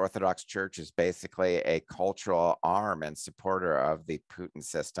Russian Orthodox Church is basically a cultural arm and supporter of the Putin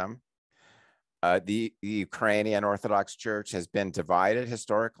system. The Ukrainian Orthodox Church has been divided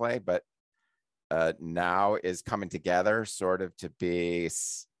historically, but now is coming together sort of to be,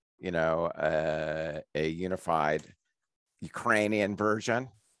 a unified Ukrainian version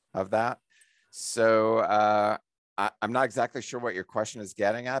of that. So I'm not exactly sure what your question is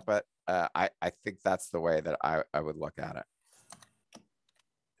getting at, but I think that's the way that I would look at it.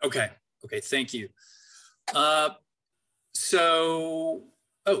 Okay, thank you. A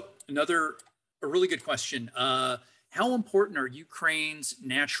really good question. How important are Ukraine's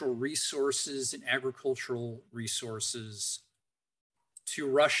natural resources and agricultural resources to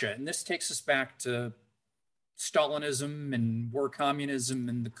Russia? And this takes us back to Stalinism and war communism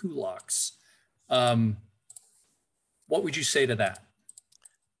and the kulaks. What would you say to that?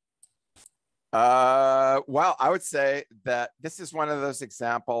 Well, I would say that this is one of those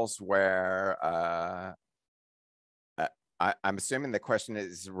examples where I'm assuming the question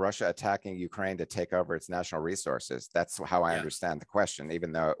is Russia attacking Ukraine to take over its national resources. That's how I understand the question,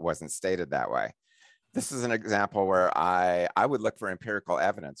 even though it wasn't stated that way. This is an example where I would look for empirical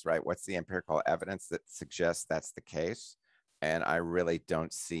evidence, right? What's the empirical evidence that suggests that's the case? And I really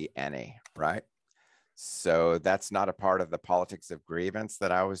don't see any, right? So that's not a part of the politics of grievance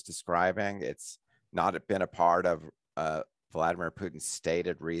that I was describing. It's not been a part of Vladimir Putin's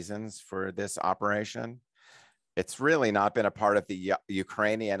stated reasons for this operation. It's really not been a part of the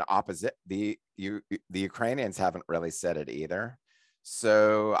Ukrainian opposite. The Ukrainians haven't really said it either.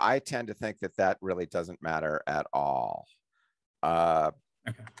 So I tend to think that that really doesn't matter at all.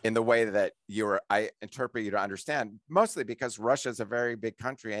 In the way that I interpret you to understand, mostly because Russia is a very big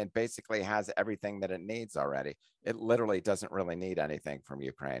country and basically has everything that it needs already. It literally doesn't really need anything from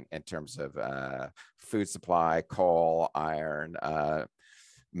Ukraine in terms of food supply, coal, iron,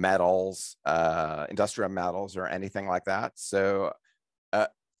 metals, industrial metals, or anything like that. So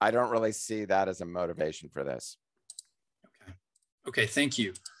I don't really see that as a motivation for this. Okay, thank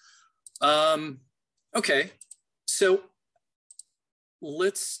you. Okay, so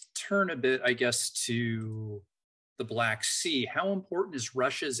let's turn a bit, I guess, to the Black Sea. How important is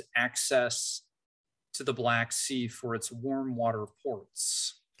Russia's access to the Black Sea for its warm water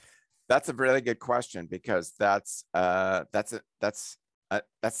ports? That's a really good question, because that's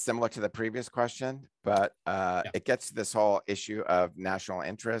similar to the previous question, but it gets to this whole issue of national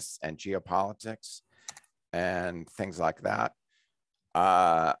interests and geopolitics and things like that.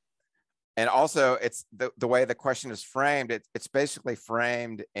 And also, it's the way the question is framed. It's basically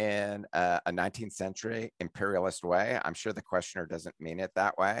framed in a 19th century imperialist way. I'm sure the questioner doesn't mean it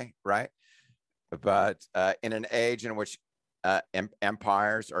that way, right? But in an age in which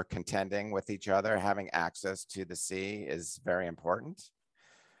empires are contending with each other, having access to the sea is very important,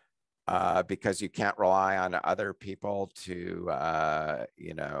 because you can't rely on other people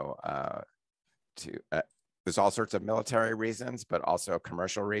there's all sorts of military reasons, but also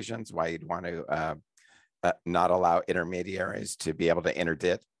commercial reasons why you'd want to not allow intermediaries to be able to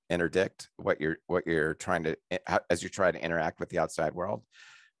interdict what you're trying to, as you try to interact with the outside world.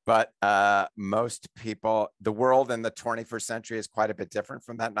 But most people, the world in the 21st century is quite a bit different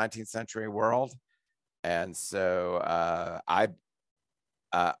from that 19th century world. And so I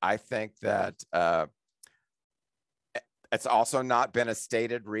think that it's also not been a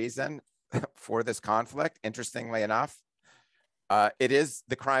stated reason for this conflict. Interestingly enough,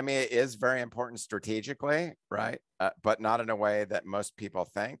 the Crimea is very important strategically, right? But not in a way that most people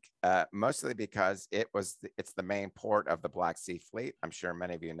think. Mostly because it's the main port of the Black Sea Fleet. I'm sure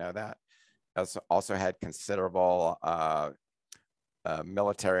many of you know that. It also had considerable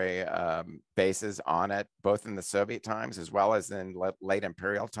military bases on it, both in the Soviet times as well as in late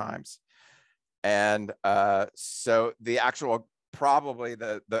imperial times. And so probably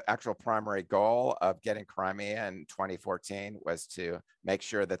the actual primary goal of getting Crimea in 2014 was to make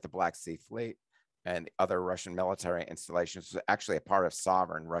sure that the Black Sea Fleet and other Russian military installations was actually a part of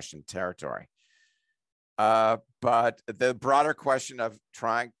sovereign Russian territory. But the broader question of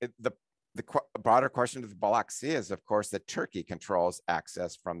the broader question of the Black Sea is, of course, that Turkey controls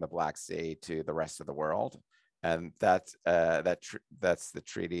access from the Black Sea to the rest of the world, and that's the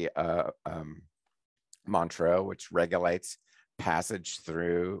Treaty of Montreux, which regulates passage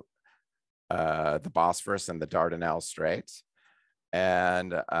through the Bosphorus and the Dardanelles Straits.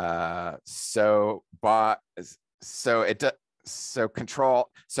 And so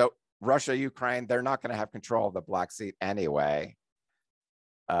Russia, Ukraine, they're not going to have control of the Black Sea anyway.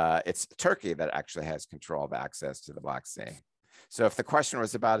 It's Turkey that actually has control of access to the Black Sea. So if the question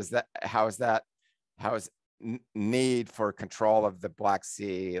was about how is need for control of the Black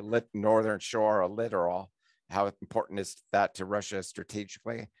Sea, northern shore or littoral, how important is that to Russia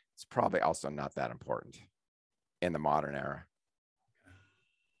strategically? It's probably also not that important in the modern era.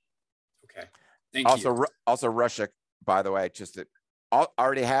 Okay, thank you. Also, Russia, by the way,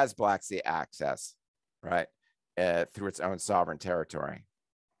 already has Black Sea access, right? through its own sovereign territory.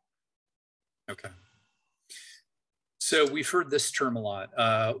 Okay. So we've heard this term a lot.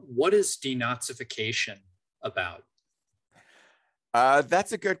 What is denazification about?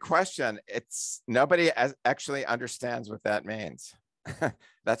 That's a good question. Nobody actually understands what that means.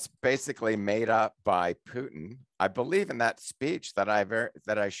 That's basically made up by Putin. I believe in that speech that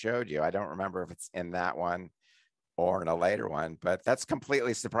I showed you. I don't remember if it's in that one or in a later one, but that's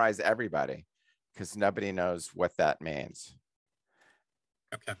completely surprised everybody because nobody knows what that means.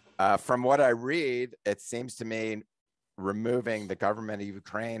 Okay. From what I read, it seems to mean removing the government of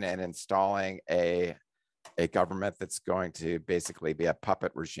Ukraine and installing a government that's going to basically be a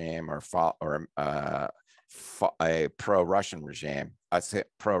puppet regime or a pro-Russian regime, a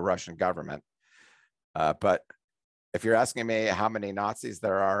pro-Russian government. But if you're asking me how many Nazis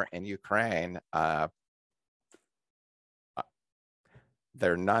there are in Ukraine,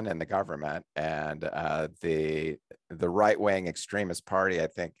 there are none in the government, and the right-wing extremist party, I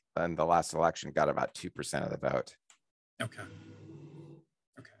think, in the last election got about 2% of the vote. Okay.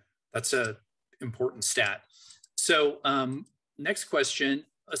 Okay, that's a important stat. So next question,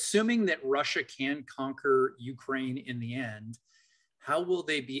 assuming that Russia can conquer Ukraine in the end, how will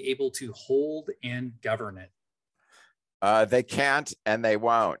they be able to hold and govern it? They can't and they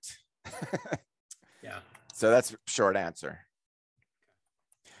won't. Yeah. So that's a short answer.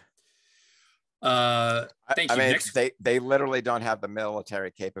 Thank you. I mean, Next. they literally don't have the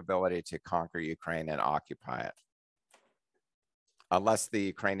military capability to conquer Ukraine and occupy it. Unless the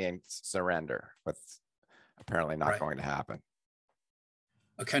Ukrainians surrender, what's apparently not going to happen.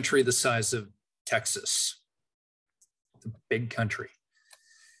 A country the size of Texas, it's a big country.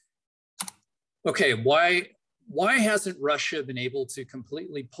 Okay, why hasn't Russia been able to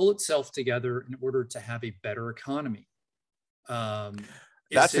completely pull itself together in order to have a better economy?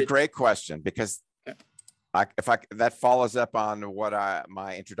 That's a great question because that follows up on what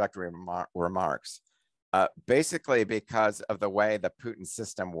my introductory remarks. Basically, because of the way the Putin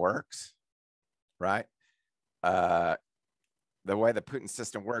system works, right? The way the Putin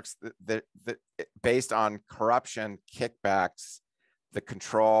system works, based on corruption, kickbacks, the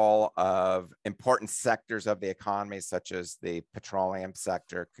control of important sectors of the economy, such as the petroleum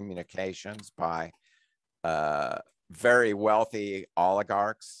sector, communications, by very wealthy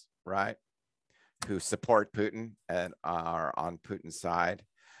oligarchs, right? Who support Putin and are on Putin's side.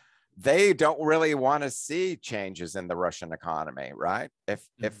 They don't really want to see changes in the Russian economy, right?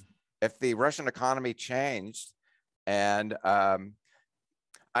 If the Russian economy changed, and I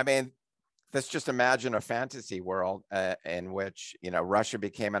mean, let's just imagine a fantasy world in which Russia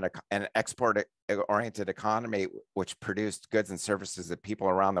became an export-oriented economy, which produced goods and services that people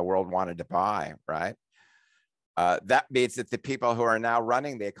around the world wanted to buy, right? That means that the people who are now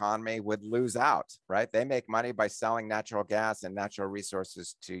running the economy would lose out, right? They make money by selling natural gas and natural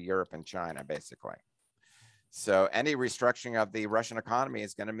resources to Europe and China, basically. So any restructuring of the Russian economy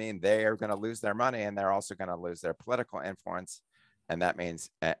is going to mean they are going to lose their money, and they're also going to lose their political influence. And that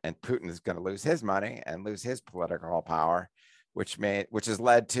means, and Putin is going to lose his money and lose his political power, which has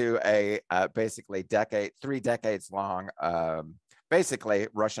led to a basically 3 decades long, basically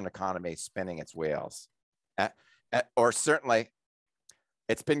Russian economy spinning its wheels. Or certainly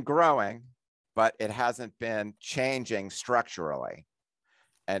it's been growing, but it hasn't been changing structurally.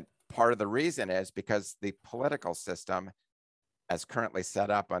 And part of the reason is because the political system, as currently set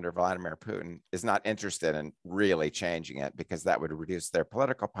up under Vladimir Putin, is not interested in really changing it, because that would reduce their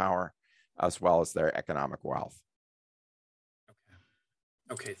political power as well as their economic wealth.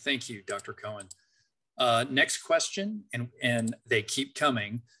 Okay, thank you, Dr. Cohen. Next question, and they keep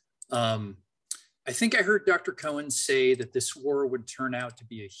coming. I think I heard Dr. Cohen say that this war would turn out to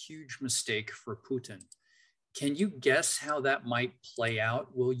be a huge mistake for Putin. Can you guess how that might play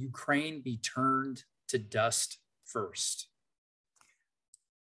out? Will Ukraine be turned to dust first?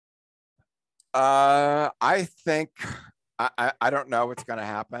 I think, I don't know what's going to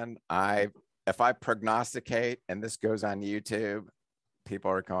happen. If I prognosticate, and this goes on YouTube, people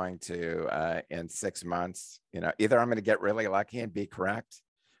are going to, in 6 months, either I'm going to get really lucky and be correct,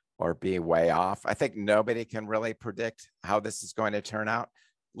 or be way off. I think nobody can really predict how this is going to turn out.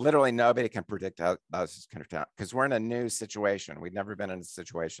 Literally nobody can predict how this is going to turn out, because we're in a new situation. We've never been in a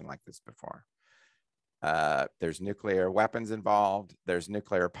situation like this before. There's nuclear weapons involved. There's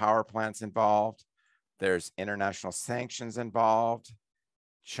nuclear power plants involved. There's international sanctions involved.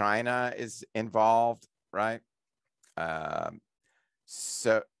 China is involved, right?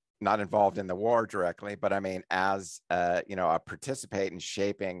 So not involved in the war directly, but I mean, as a participate in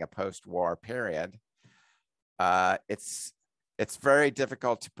shaping a post-war period. It's it's very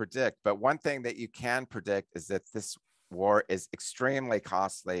difficult to predict. But one thing that you can predict is that this war is extremely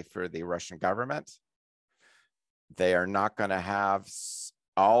costly for the Russian government. They are not going to have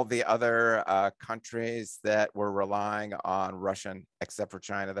all the other countries that were relying on Russian, except for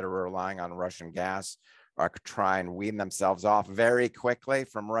China, that are relying on Russian gas, are try and wean themselves off very quickly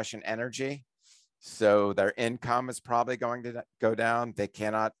from Russian energy. So their income is probably going to go down. They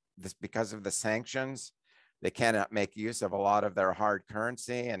cannot, because of the sanctions, they cannot make use of a lot of their hard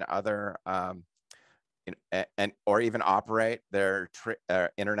currency and other, or even operate their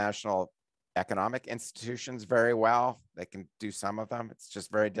international economic institutions very well. They can do some of them. It's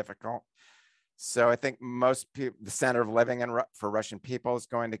just very difficult. So I think most people, the standard of living for Russian people is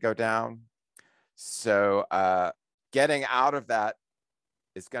going to go down. So getting out of that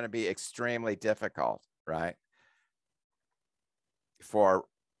is going to be extremely difficult, right? For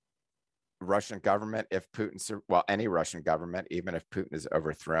Russian government, if Putin, well, any Russian government, even if Putin is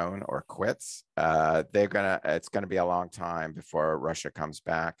overthrown or quits, it's gonna be a long time before Russia comes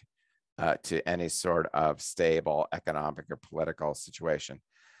back to any sort of stable economic or political situation.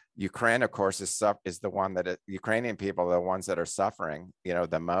 Ukraine, of course, is the one that Ukrainian people are the ones that are suffering,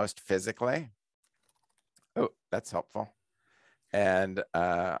 the most physically. Oh, that's helpful. And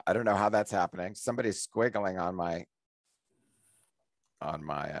I don't know how that's happening. Somebody's squiggling on my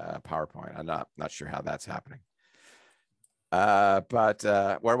PowerPoint. I'm not sure how that's happening. But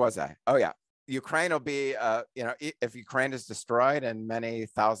where was I? Oh yeah, Ukraine will be, if Ukraine is destroyed and many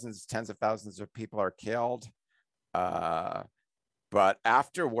thousands, tens of thousands of people are killed, but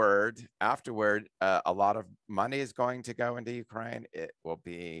afterward, a lot of money is going to go into Ukraine. It will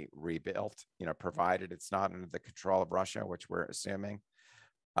be rebuilt, provided it's not under the control of Russia, which we're assuming.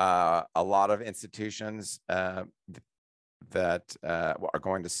 A lot of institutions that are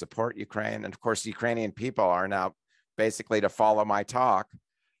going to support Ukraine. And of course, Ukrainian people are now, basically to follow my talk,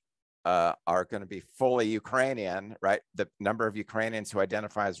 are going to be fully Ukrainian, right? The number of Ukrainians who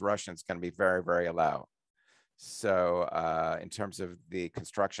identify as Russian is going to be very, very low. So in terms of the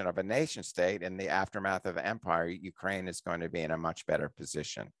construction of a nation state in the aftermath of empire, Ukraine is going to be in a much better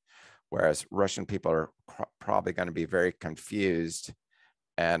position. Whereas Russian people are probably going to be very confused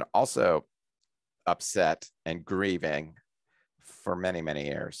and also upset and grieving for many, many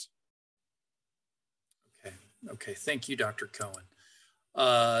years. Okay. Thank you, Dr. Cohen.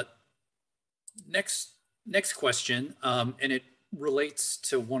 Next question, and it relates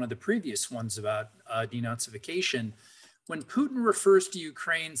to one of the previous ones about denazification. When Putin refers to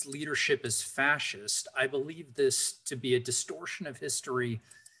Ukraine's leadership as fascist, I believe this to be a distortion of history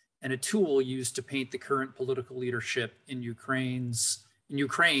and a tool used to paint the current political leadership in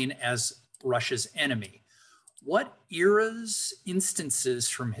Ukraine as Russia's enemy. What eras, instances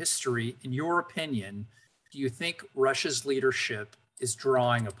from history, in your opinion, do you think Russia's leadership is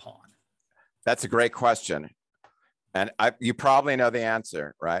drawing upon? That's a great question. And you probably know the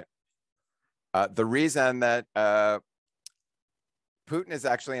answer, right? The reason that Putin is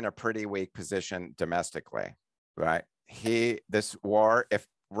actually in a pretty weak position domestically, right? This war, if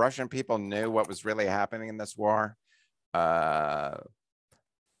Russian people knew what was really happening in this war,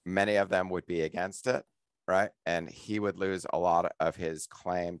 many of them would be against it, right? And he would lose a lot of his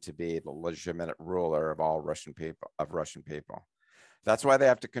claim to be the legitimate ruler of all Russian people. That's why they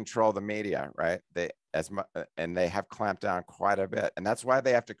have to control the media, right? And they have clamped down quite a bit. And that's why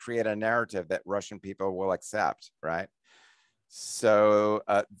they have to create a narrative that Russian people will accept, right? So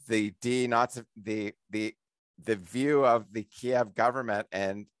the view of the Kiev government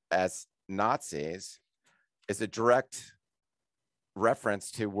and as Nazis is a direct reference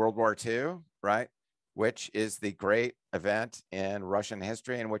to World War II, right? Which is the great event in Russian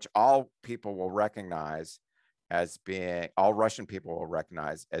history in which all people will recognize as being, all Russian people will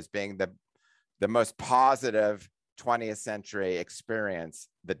recognize as being the most positive 20th century experience,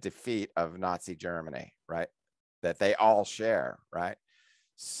 the defeat of Nazi Germany, right? That they all share, right?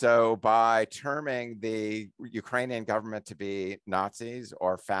 So by terming the Ukrainian government to be Nazis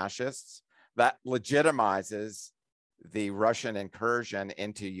or fascists, that legitimizes the Russian incursion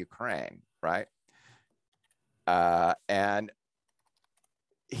into Ukraine, right? And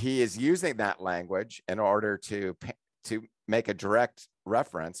he is using that language in order to make a direct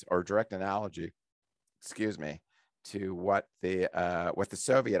reference or direct analogy, to what the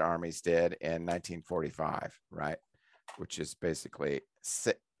Soviet armies did in 1945, right? Which is basically,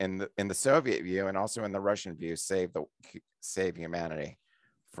 in the Soviet view and also in the Russian view, save humanity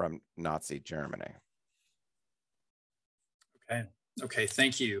from Nazi Germany. Okay,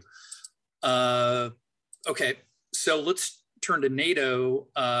 thank you. Okay, so let's turn to NATO.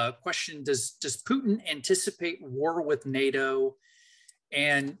 Question: Does Putin anticipate war with NATO?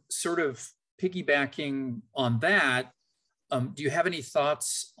 And sort of piggybacking on that, do you have any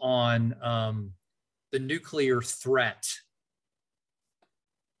thoughts on the nuclear threat?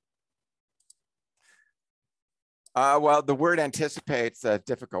 Well, the word anticipate's a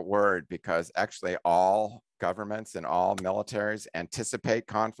difficult word because actually all governments and all militaries anticipate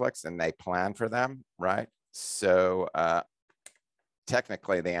conflicts and they plan for them, right? So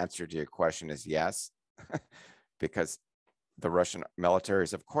technically the answer to your question is yes, because the Russian military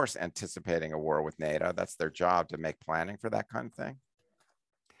is of course anticipating a war with NATO. That's their job, to make planning for that kind of thing.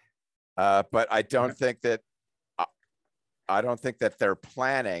 But I don't think that they're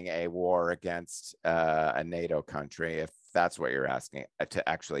planning a war against a NATO country, if that's what you're asking, to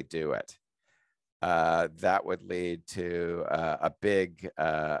actually do it. That would lead to a big,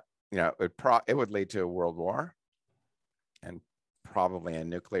 it would lead to a world war and probably a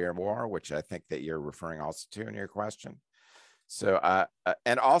nuclear war, which I think that you're referring also to in your question. So,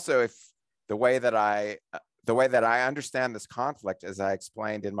 and also, if the way that I understand this conflict, as I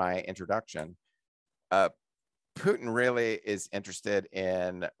explained in my introduction, Putin really is interested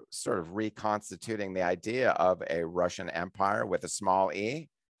in sort of reconstituting the idea of a Russian empire with a small e,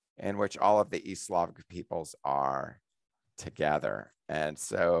 in which all of the East Slavic peoples are together. And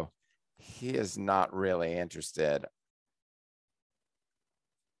so he is not really interested,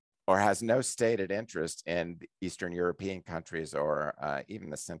 or has no stated interest in the Eastern European countries or even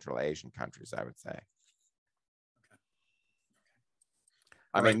the Central Asian countries, I would say.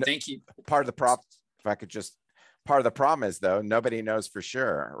 I mean, thank you. Part of the problem, if I could just, part of the problem is though, nobody knows for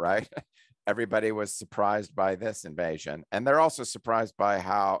sure, right? Everybody was surprised by this invasion, and they're also surprised by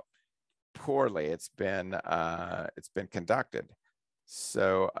how poorly it's been conducted.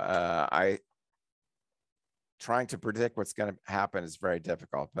 So trying to predict what's going to happen is very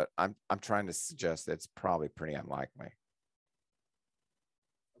difficult, but I'm trying to suggest that it's probably pretty unlikely.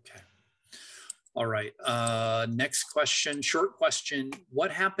 Okay. All right. Next question, short question.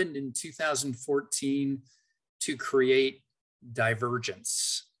 What happened in 2014 to create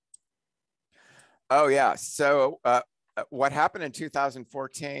divergence? Oh, yeah. So what happened in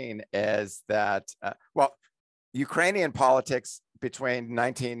 2014 is that, well, Ukrainian politics between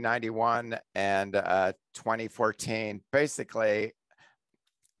 1991 and 2014, basically,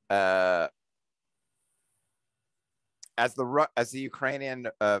 as the Ukrainian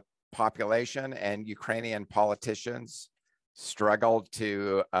population and Ukrainian politicians struggled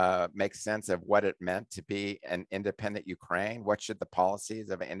to make sense of what it meant to be an independent Ukraine. What should the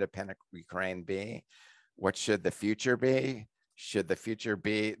policies of an independent Ukraine be? What should the future be? Should the future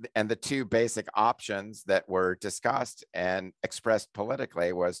be, and the two basic options that were discussed and expressed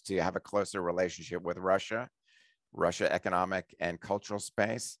politically was to have a closer relationship with Russia economic and cultural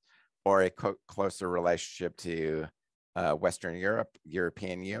space, or a closer relationship to Western Europe,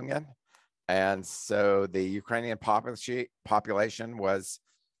 European Union. And so the Ukrainian population was,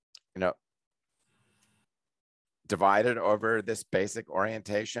 divided over this basic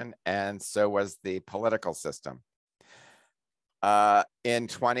orientation, and so was the political system. Between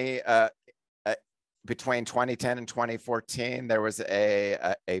 2010 and 2014, there was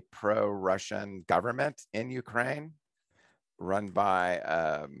a pro-Russian government in Ukraine run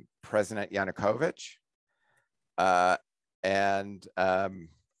by President Yanukovych. And I'm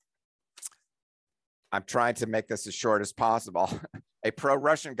trying to make this as short as possible. A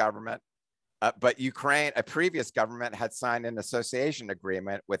pro-Russian government, but Ukraine, a previous government, had signed an association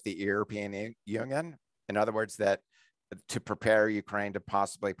agreement with the European Union. In other words, that to prepare Ukraine to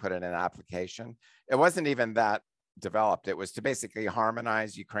possibly put in an application. It wasn't even that developed. It was to basically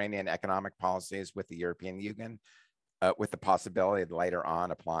harmonize Ukrainian economic policies with the European Union, with the possibility of later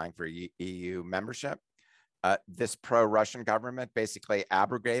on applying for EU membership. This pro-Russian government basically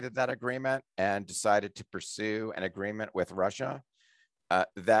abrogated that agreement and decided to pursue an agreement with Russia.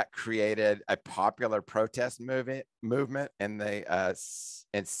 That created a popular protest movement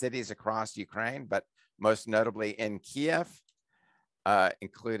in cities across Ukraine, but most notably in Kiev,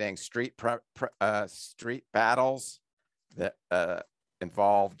 including street battles that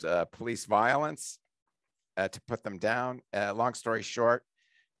involved police violence to put them down. Long story short,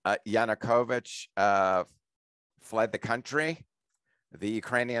 Yanukovych fled the country. The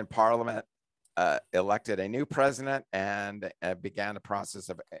Ukrainian parliament elected a new president and began the process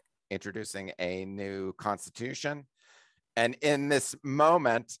of introducing a new constitution. And in this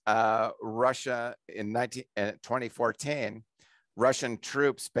moment, Russia, in 2014, Russian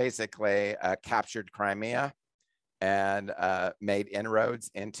troops basically captured Crimea and made inroads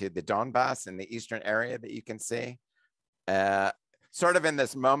into the Donbass in the eastern area that you can see. sort of in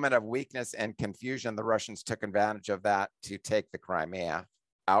this moment of weakness and confusion, the Russians took advantage of that to take the Crimea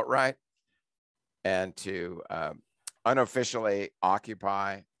outright and to unofficially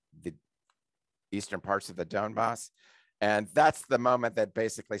occupy the eastern parts of the Donbass. And that's the moment that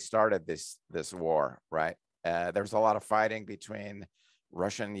basically started this war, right? There was a lot of fighting between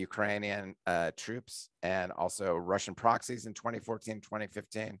Russian, Ukrainian troops and also Russian proxies in 2014,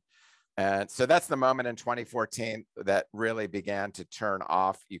 2015. And so that's the moment in 2014 that really began to turn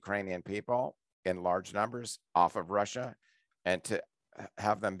off Ukrainian people in large numbers off of Russia and to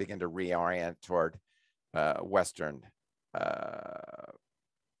have them begin to reorient toward Western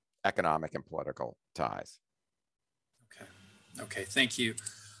economic and political ties. Okay, thank you.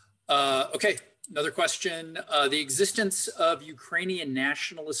 Okay, another question. The existence of Ukrainian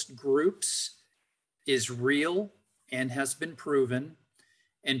nationalist groups is real and has been proven.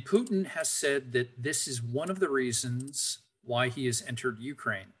 And Putin has said that this is one of the reasons why he has entered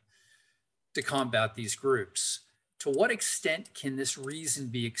Ukraine, to combat these groups. To what extent can this reason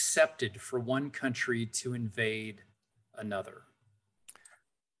be accepted for one country to invade another?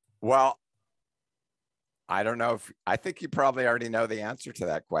 Well, I don't know if, I think you probably already know the answer to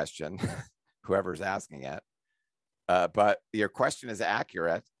that question, whoever's asking it. But your question is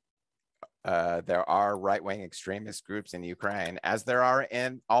accurate. There are right-wing extremist groups in Ukraine, as there are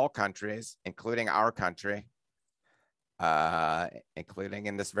in all countries, including our country, including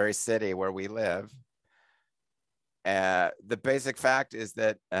in this very city where we live. The basic fact is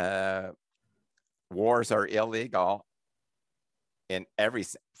that wars are illegal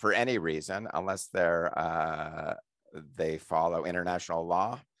for any reason, unless they follow international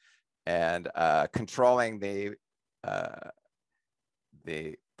law, and controlling the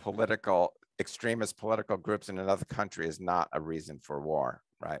extremist political groups in another country is not a reason for war,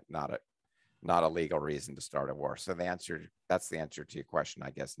 right? Not a legal reason to start a war. So that's the answer to your question,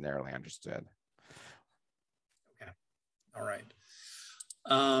 I guess, narrowly understood. Okay, all right.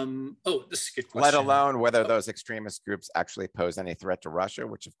 Oh, this is a good question. Let alone whether those extremist groups actually pose any threat to Russia,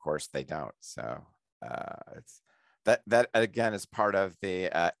 which of course they don't. So it's that again is part of the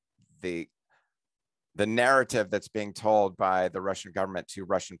narrative that's being told by the Russian government to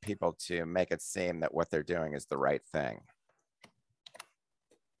Russian people to make it seem that what they're doing is the right thing.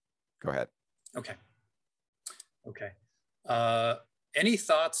 Go ahead. Okay. Okay. Any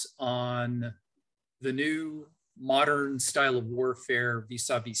thoughts on the new modern style of warfare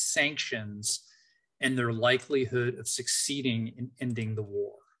vis-a-vis sanctions and their likelihood of succeeding in ending the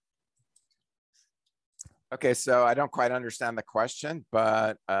war? Okay, so I don't quite understand the question,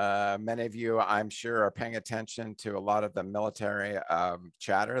 but many of you, I'm sure, are paying attention to a lot of the military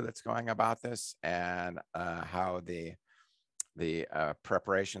chatter that's going about this, and how the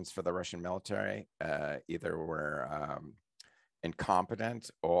preparations for the Russian military either were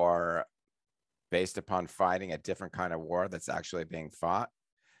incompetent or based upon fighting a different kind of war that's actually being fought.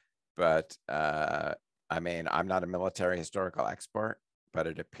 But I mean, I'm not a military historical expert, but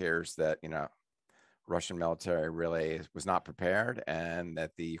it appears that, Russian military really was not prepared, and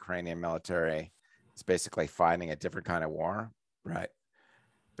that the Ukrainian military is basically fighting a different kind of war, right?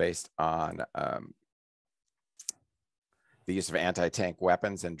 Based on the use of anti-tank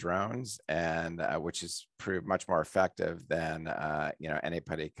weapons and drones, and which has proved much more effective than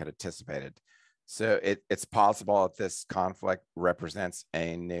anybody could have anticipated. So it's possible that this conflict represents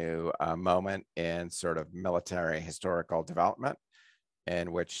a new moment in sort of military historical development,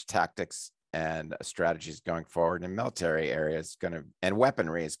 in which tactics and strategies going forward in military areas and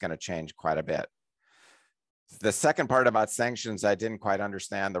weaponry is going to change quite a bit. The second part about sanctions, I didn't quite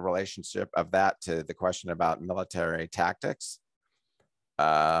understand the relationship of that to the question about military tactics.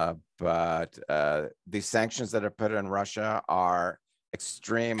 But these sanctions that are put in Russia are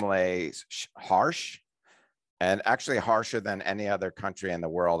extremely harsh, and actually harsher than any other country in the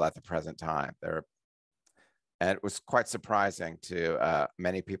world at the present time. And it was quite surprising to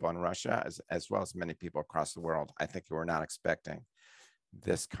many people in Russia, as well as many people across the world. I think you were not expecting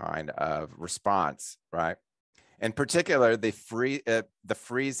this kind of response, right? In particular, the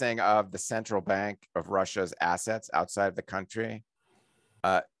freezing of the central bank of Russia's assets outside the country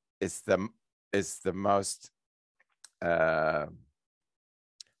is the most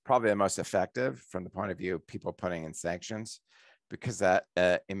probably the most effective from the point of view of people putting in sanctions, because that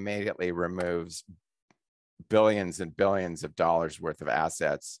immediately removes billions and billions of dollars worth of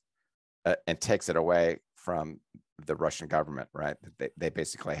assets and takes it away from the Russian government, right? They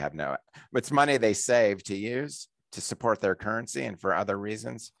basically have it's money they save to use to support their currency and for other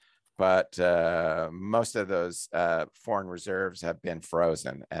reasons. But most of those foreign reserves have been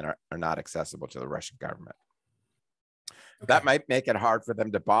frozen and are not accessible to the Russian government. That might make it hard for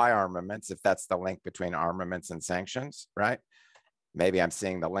them to buy armaments if that's the link between armaments and sanctions, right? Maybe I'm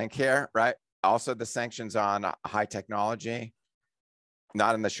seeing the link here, right? Also, the sanctions on high technology,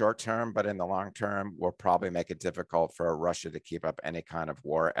 not in the short term, but in the long term, will probably make it difficult for Russia to keep up any kind of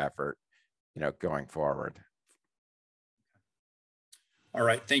war effort, going forward. All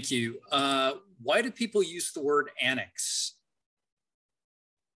right, thank you. Why do people use the word annex?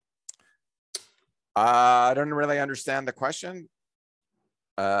 I don't really understand the question.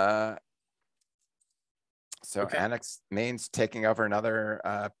 So annex means taking over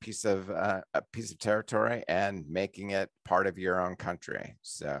another piece of territory and making it part of your own country.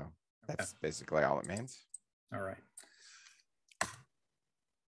 So that's basically all it means. All right.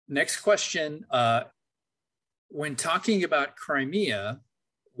 Next question. When talking about Crimea,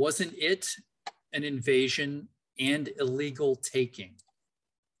 wasn't it an invasion and illegal taking?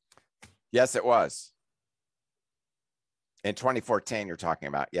 Yes, it was. In 2014, you're talking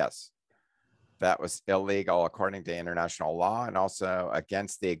about, yes. That was illegal according to international law and also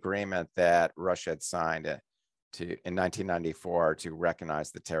against the agreement that Russia had signed in 1994 to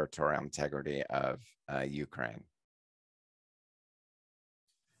recognize the territorial integrity of Ukraine.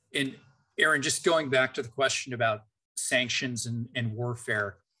 And Aaron, just going back to the question about sanctions and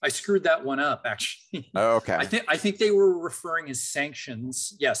warfare, I screwed that one up, actually. Oh, okay. I think they were referring as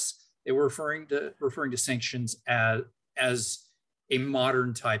sanctions. Yes, they were referring to sanctions as a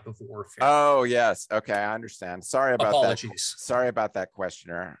modern type of warfare. Oh, yes. Okay, I understand. Sorry about Apologies. that. Sorry about that,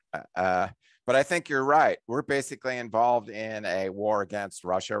 questioner. But I think you're right. We're basically involved in a war against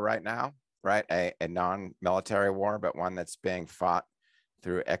Russia right now, right? A non-military war, but one that's being fought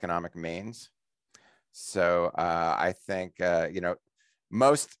through economic means. So I think,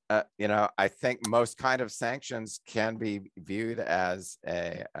 most kind of sanctions can be viewed as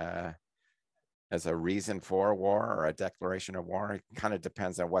a reason for a war or a declaration of war. It kind of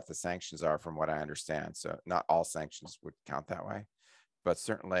depends on what the sanctions are, from what I understand. So not all sanctions would count that way, but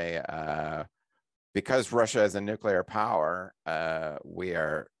certainly because Russia is a nuclear power, we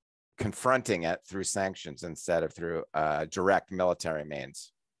are confronting it through sanctions instead of through direct military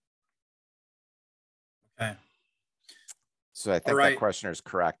means. Okay. So I think that questioner is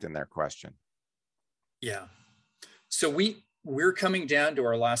correct in their question. Yeah. So we're coming down to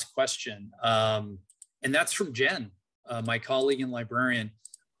our last question, and that's from Jen, my colleague and librarian.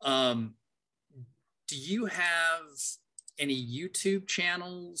 Do you have any YouTube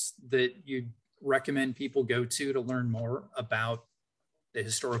channels that you'd recommend people go to learn more about the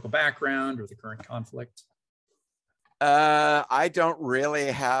historical background or the current conflict? I don't really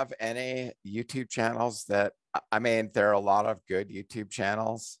have any YouTube channels there are a lot of good YouTube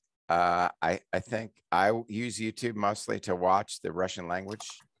channels. I think I use YouTube mostly to watch the Russian language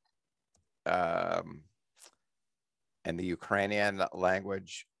and the Ukrainian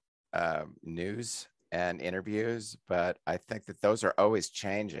language news and interviews, but I think that those are always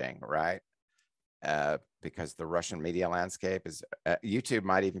changing, right? Because the Russian media landscape is, YouTube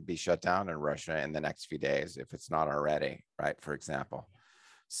might even be shut down in Russia in the next few days if it's not already, right? For example.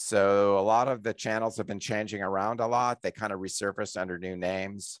 So a lot of the channels have been changing around a lot. They kind of resurface under new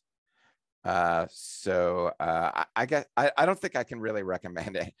names. I guess I don't think I can really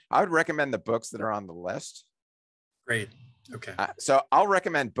recommend it. I would recommend the books that are on the list. Great. Okay. So I'll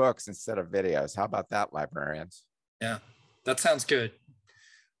recommend books instead of videos. How about that, librarians? Yeah, that sounds good.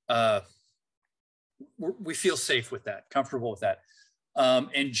 We feel safe with that, comfortable with that.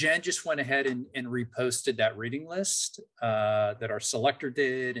 And Jen just went ahead and reposted that reading list that our selector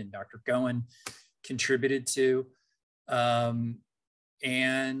did and Dr. Cohen contributed to. And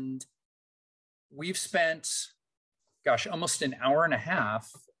we've spent, almost an hour and a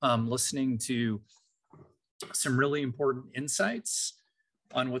half listening to some really important insights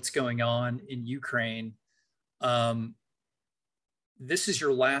on what's going on in Ukraine. This is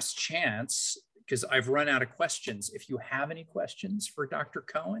your last chance, because I've run out of questions. If you have any questions for Dr.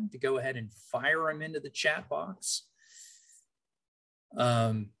 Cohen, to go ahead and fire them into the chat box.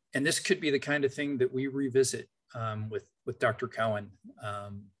 And this could be the kind of thing that we revisit with Dr. Cohen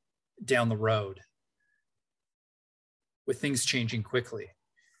down the road, with things changing quickly.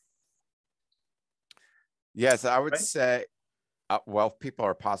 Yes, I would say, well, people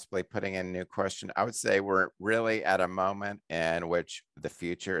are possibly putting in a new question. I would say we're really at a moment in which the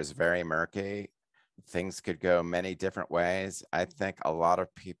future is very murky. Things could go many different ways. I think a lot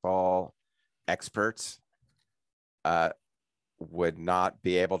of people, experts, would not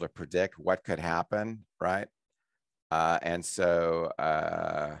be able to predict what could happen, right? And so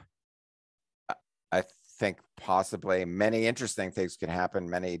I think possibly many interesting things could happen.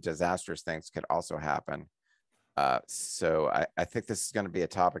 Many disastrous things could also happen. So I think this is going to be a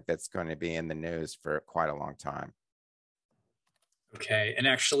topic that's going to be in the news for quite a long time. Okay, and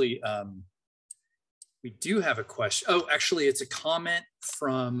actually, we do have a question. Oh, actually, it's a comment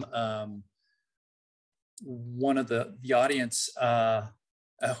from one of the audience. Oh,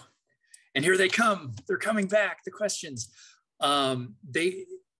 and here they come. They're coming back. The questions. They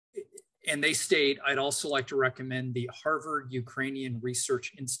state, I'd also like to recommend the Harvard Ukrainian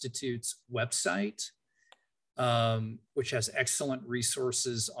Research Institute's website, which has excellent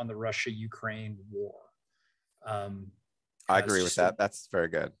resources on the Russia-Ukraine war. I agree with that. That's very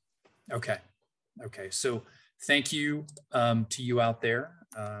good. Okay. Okay. So thank you to you out there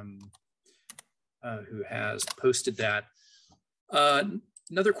who has posted that.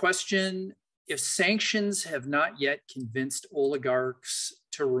 Another question, if sanctions have not yet convinced oligarchs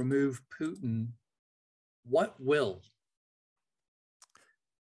to remove Putin, what will?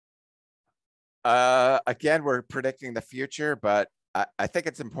 Again, we're predicting the future, but I think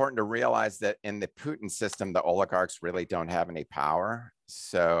it's important to realize that in the Putin system, the oligarchs really don't have any power.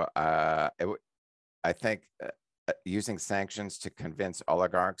 So I think using sanctions to convince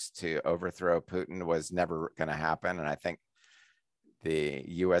oligarchs to overthrow Putin was never going to happen. And I think the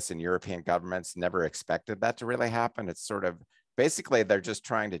US and European governments never expected that to really happen. It's sort of, basically, they're just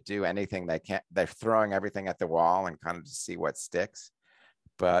trying to do anything they can. They're throwing everything at the wall and kind of to see what sticks.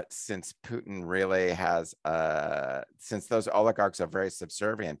 But since Putin really has, since those oligarchs are very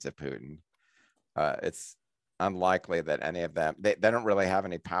subservient to Putin, it's unlikely that any of them, they don't really have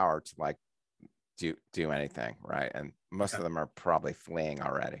any power to like do anything, right? And most of them are probably fleeing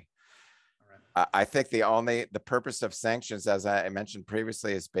already. I think the purpose of sanctions, as I mentioned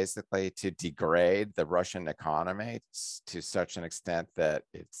previously, is basically to degrade the Russian economy to such an extent that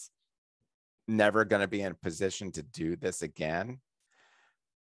it's never going to be in a position to do this again.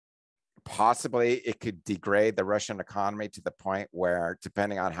 Possibly it could degrade the Russian economy to the point where,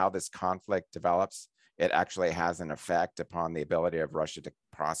 depending on how this conflict develops, it actually has an effect upon the ability of Russia to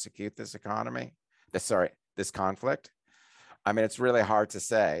prosecute this conflict. I mean, it's really hard to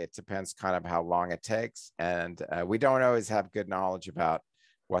say. It depends kind of how long it takes. And we don't always have good knowledge about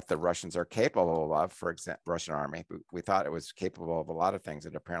what the Russians are capable of. For example, Russian army, we thought it was capable of a lot of things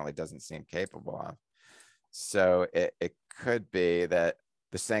it apparently doesn't seem capable of. So it could be that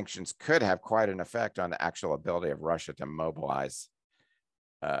the sanctions could have quite an effect on the actual ability of Russia to mobilize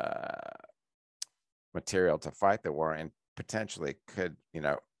material to fight the war, and potentially could,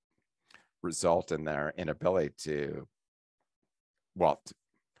 result in their inability to,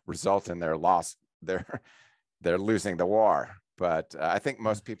 result in their loss. They're losing the war. But I think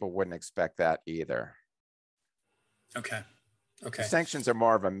most people wouldn't expect that either. Okay. Okay. The sanctions are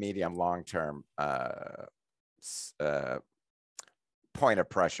more of a medium, long-term point of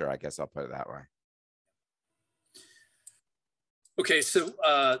pressure, I guess I'll put it that way. Okay, so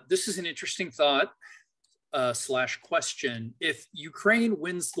this is an interesting thought / question. If Ukraine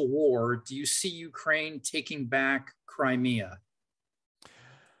wins the war, do you see Ukraine taking back Crimea?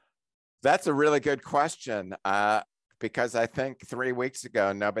 That's a really good question, because I think 3 weeks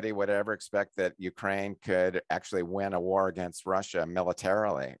ago, nobody would ever expect that Ukraine could actually win a war against Russia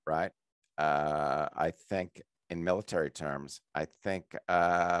militarily, right? I think in military terms, I think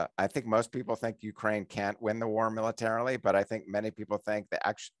most people think Ukraine can't win the war militarily, but I think many people think that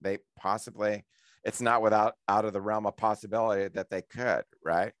actually they possibly, it's not out of the realm of possibility that they could,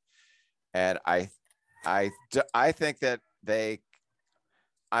 right? And I think that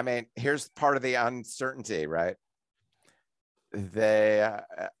I mean, here's part of the uncertainty, right?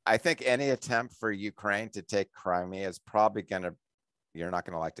 I think any attempt for Ukraine to take Crimea is probably you're not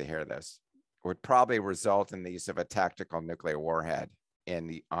gonna like to hear this, would probably result in the use of a tactical nuclear warhead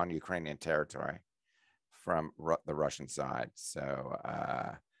on Ukrainian territory from the Russian side. So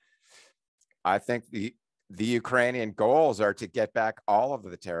I think the Ukrainian goals are to get back all of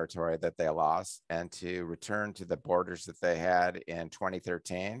the territory that they lost and to return to the borders that they had in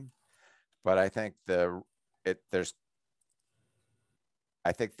 2013. But I think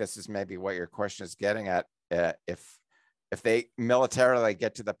I think this is maybe what your question is getting at. If they militarily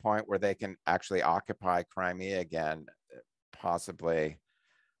get to the point where they can actually occupy Crimea again, possibly,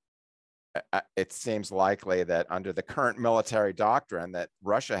 it seems likely that under the current military doctrine that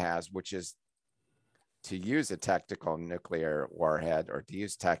Russia has, which is to use a tactical nuclear warhead or to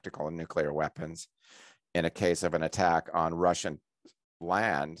use tactical nuclear weapons in a case of an attack on Russian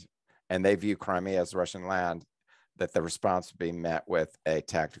land, and they view Crimea as Russian land, that the response would be met with a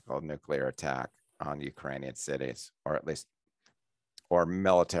tactical nuclear attack on Ukrainian cities, or at least, or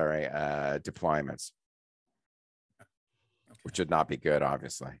military deployments, which would not be good,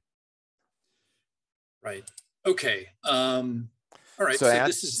 obviously. Right. Okay. All right. So, So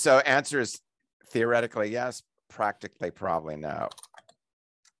this is, so answer is theoretically yes, practically probably no.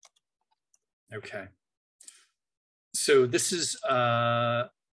 okay. So this is,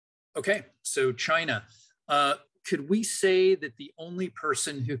 okay. So China, could we say that the only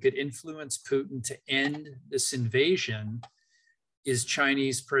person who could influence Putin to end this invasion is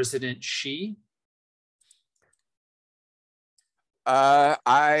Chinese President Xi?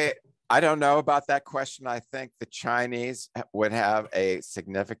 I don't know about that question. I think the Chinese would have a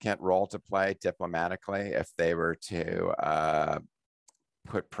significant role to play diplomatically if they were to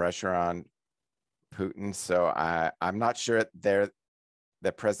put pressure on Putin. So I'm not sure that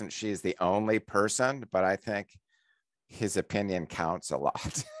President Xi is the only person, but I think his opinion counts a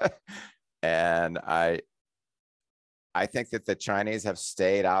lot. And I think that the Chinese have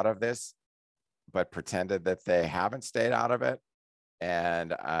stayed out of this, but pretended that they haven't stayed out of it.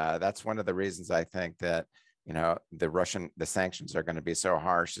 And that's one of the reasons I think that, you know, the sanctions are going to be so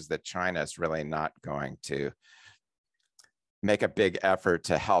harsh, is that China is really not going to make a big effort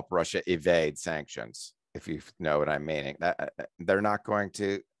to help Russia evade sanctions, if you know what I'm meaning. They're not going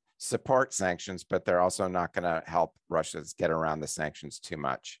to support sanctions, but they're also not going to help Russia get around the sanctions too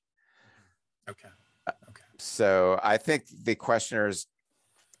much. Okay. Okay. So I think the questioners,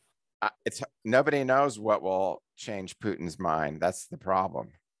 nobody knows what will change Putin's mind. That's the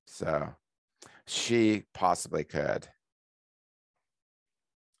problem. So she possibly could.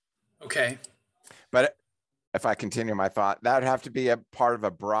 Okay. But if I continue my thought, that would have to be a part of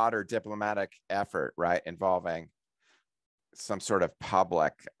a broader diplomatic effort, right? Involving some sort of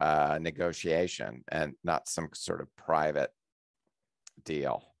public negotiation and not some sort of private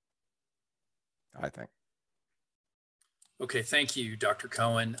deal, I think. Okay, thank you, Dr.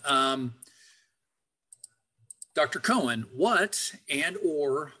 Cohen. Dr. Cohen, what and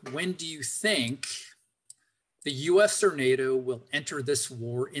or when do you think the US or NATO will enter this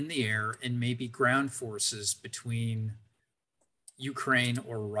war in the air and maybe ground forces between Ukraine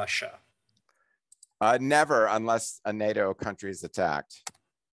or Russia? Never, unless a NATO country is attacked.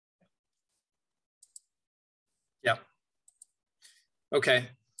 Yeah. Okay.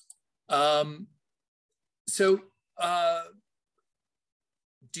 So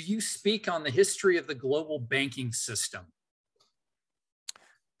do you speak on the history of the global banking system?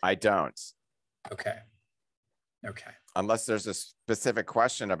 I don't. Okay. Okay. Unless there's a specific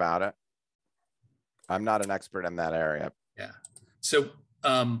question about it. I'm not an expert in that area. Yeah. So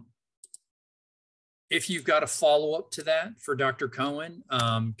if you've got a follow-up to that for Dr. Cohen,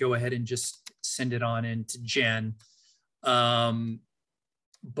 go ahead and just send it on in to Jen.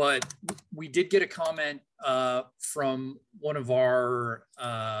 But we did get a comment from one of our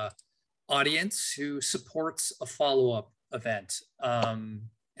audience who supports a follow-up event. And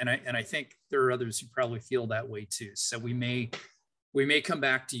I think there are others who probably feel that way too. So we may come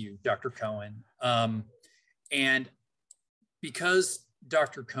back to you, Dr. Cohen. And because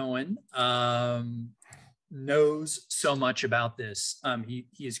Dr. Cohen knows so much about this,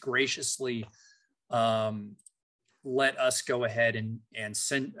 he has graciously let us go ahead and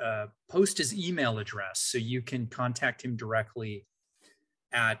send post his email address so you can contact him directly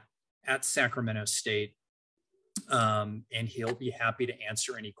at Sacramento State, and he'll be happy to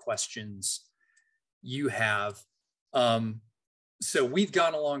answer any questions you have. So we've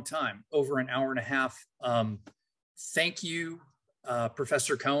gone a long time, over an hour and a half. Thank you,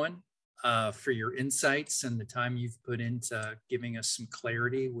 Professor Cohen, for your insights and the time you've put into giving us some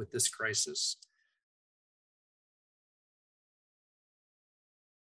clarity with this crisis.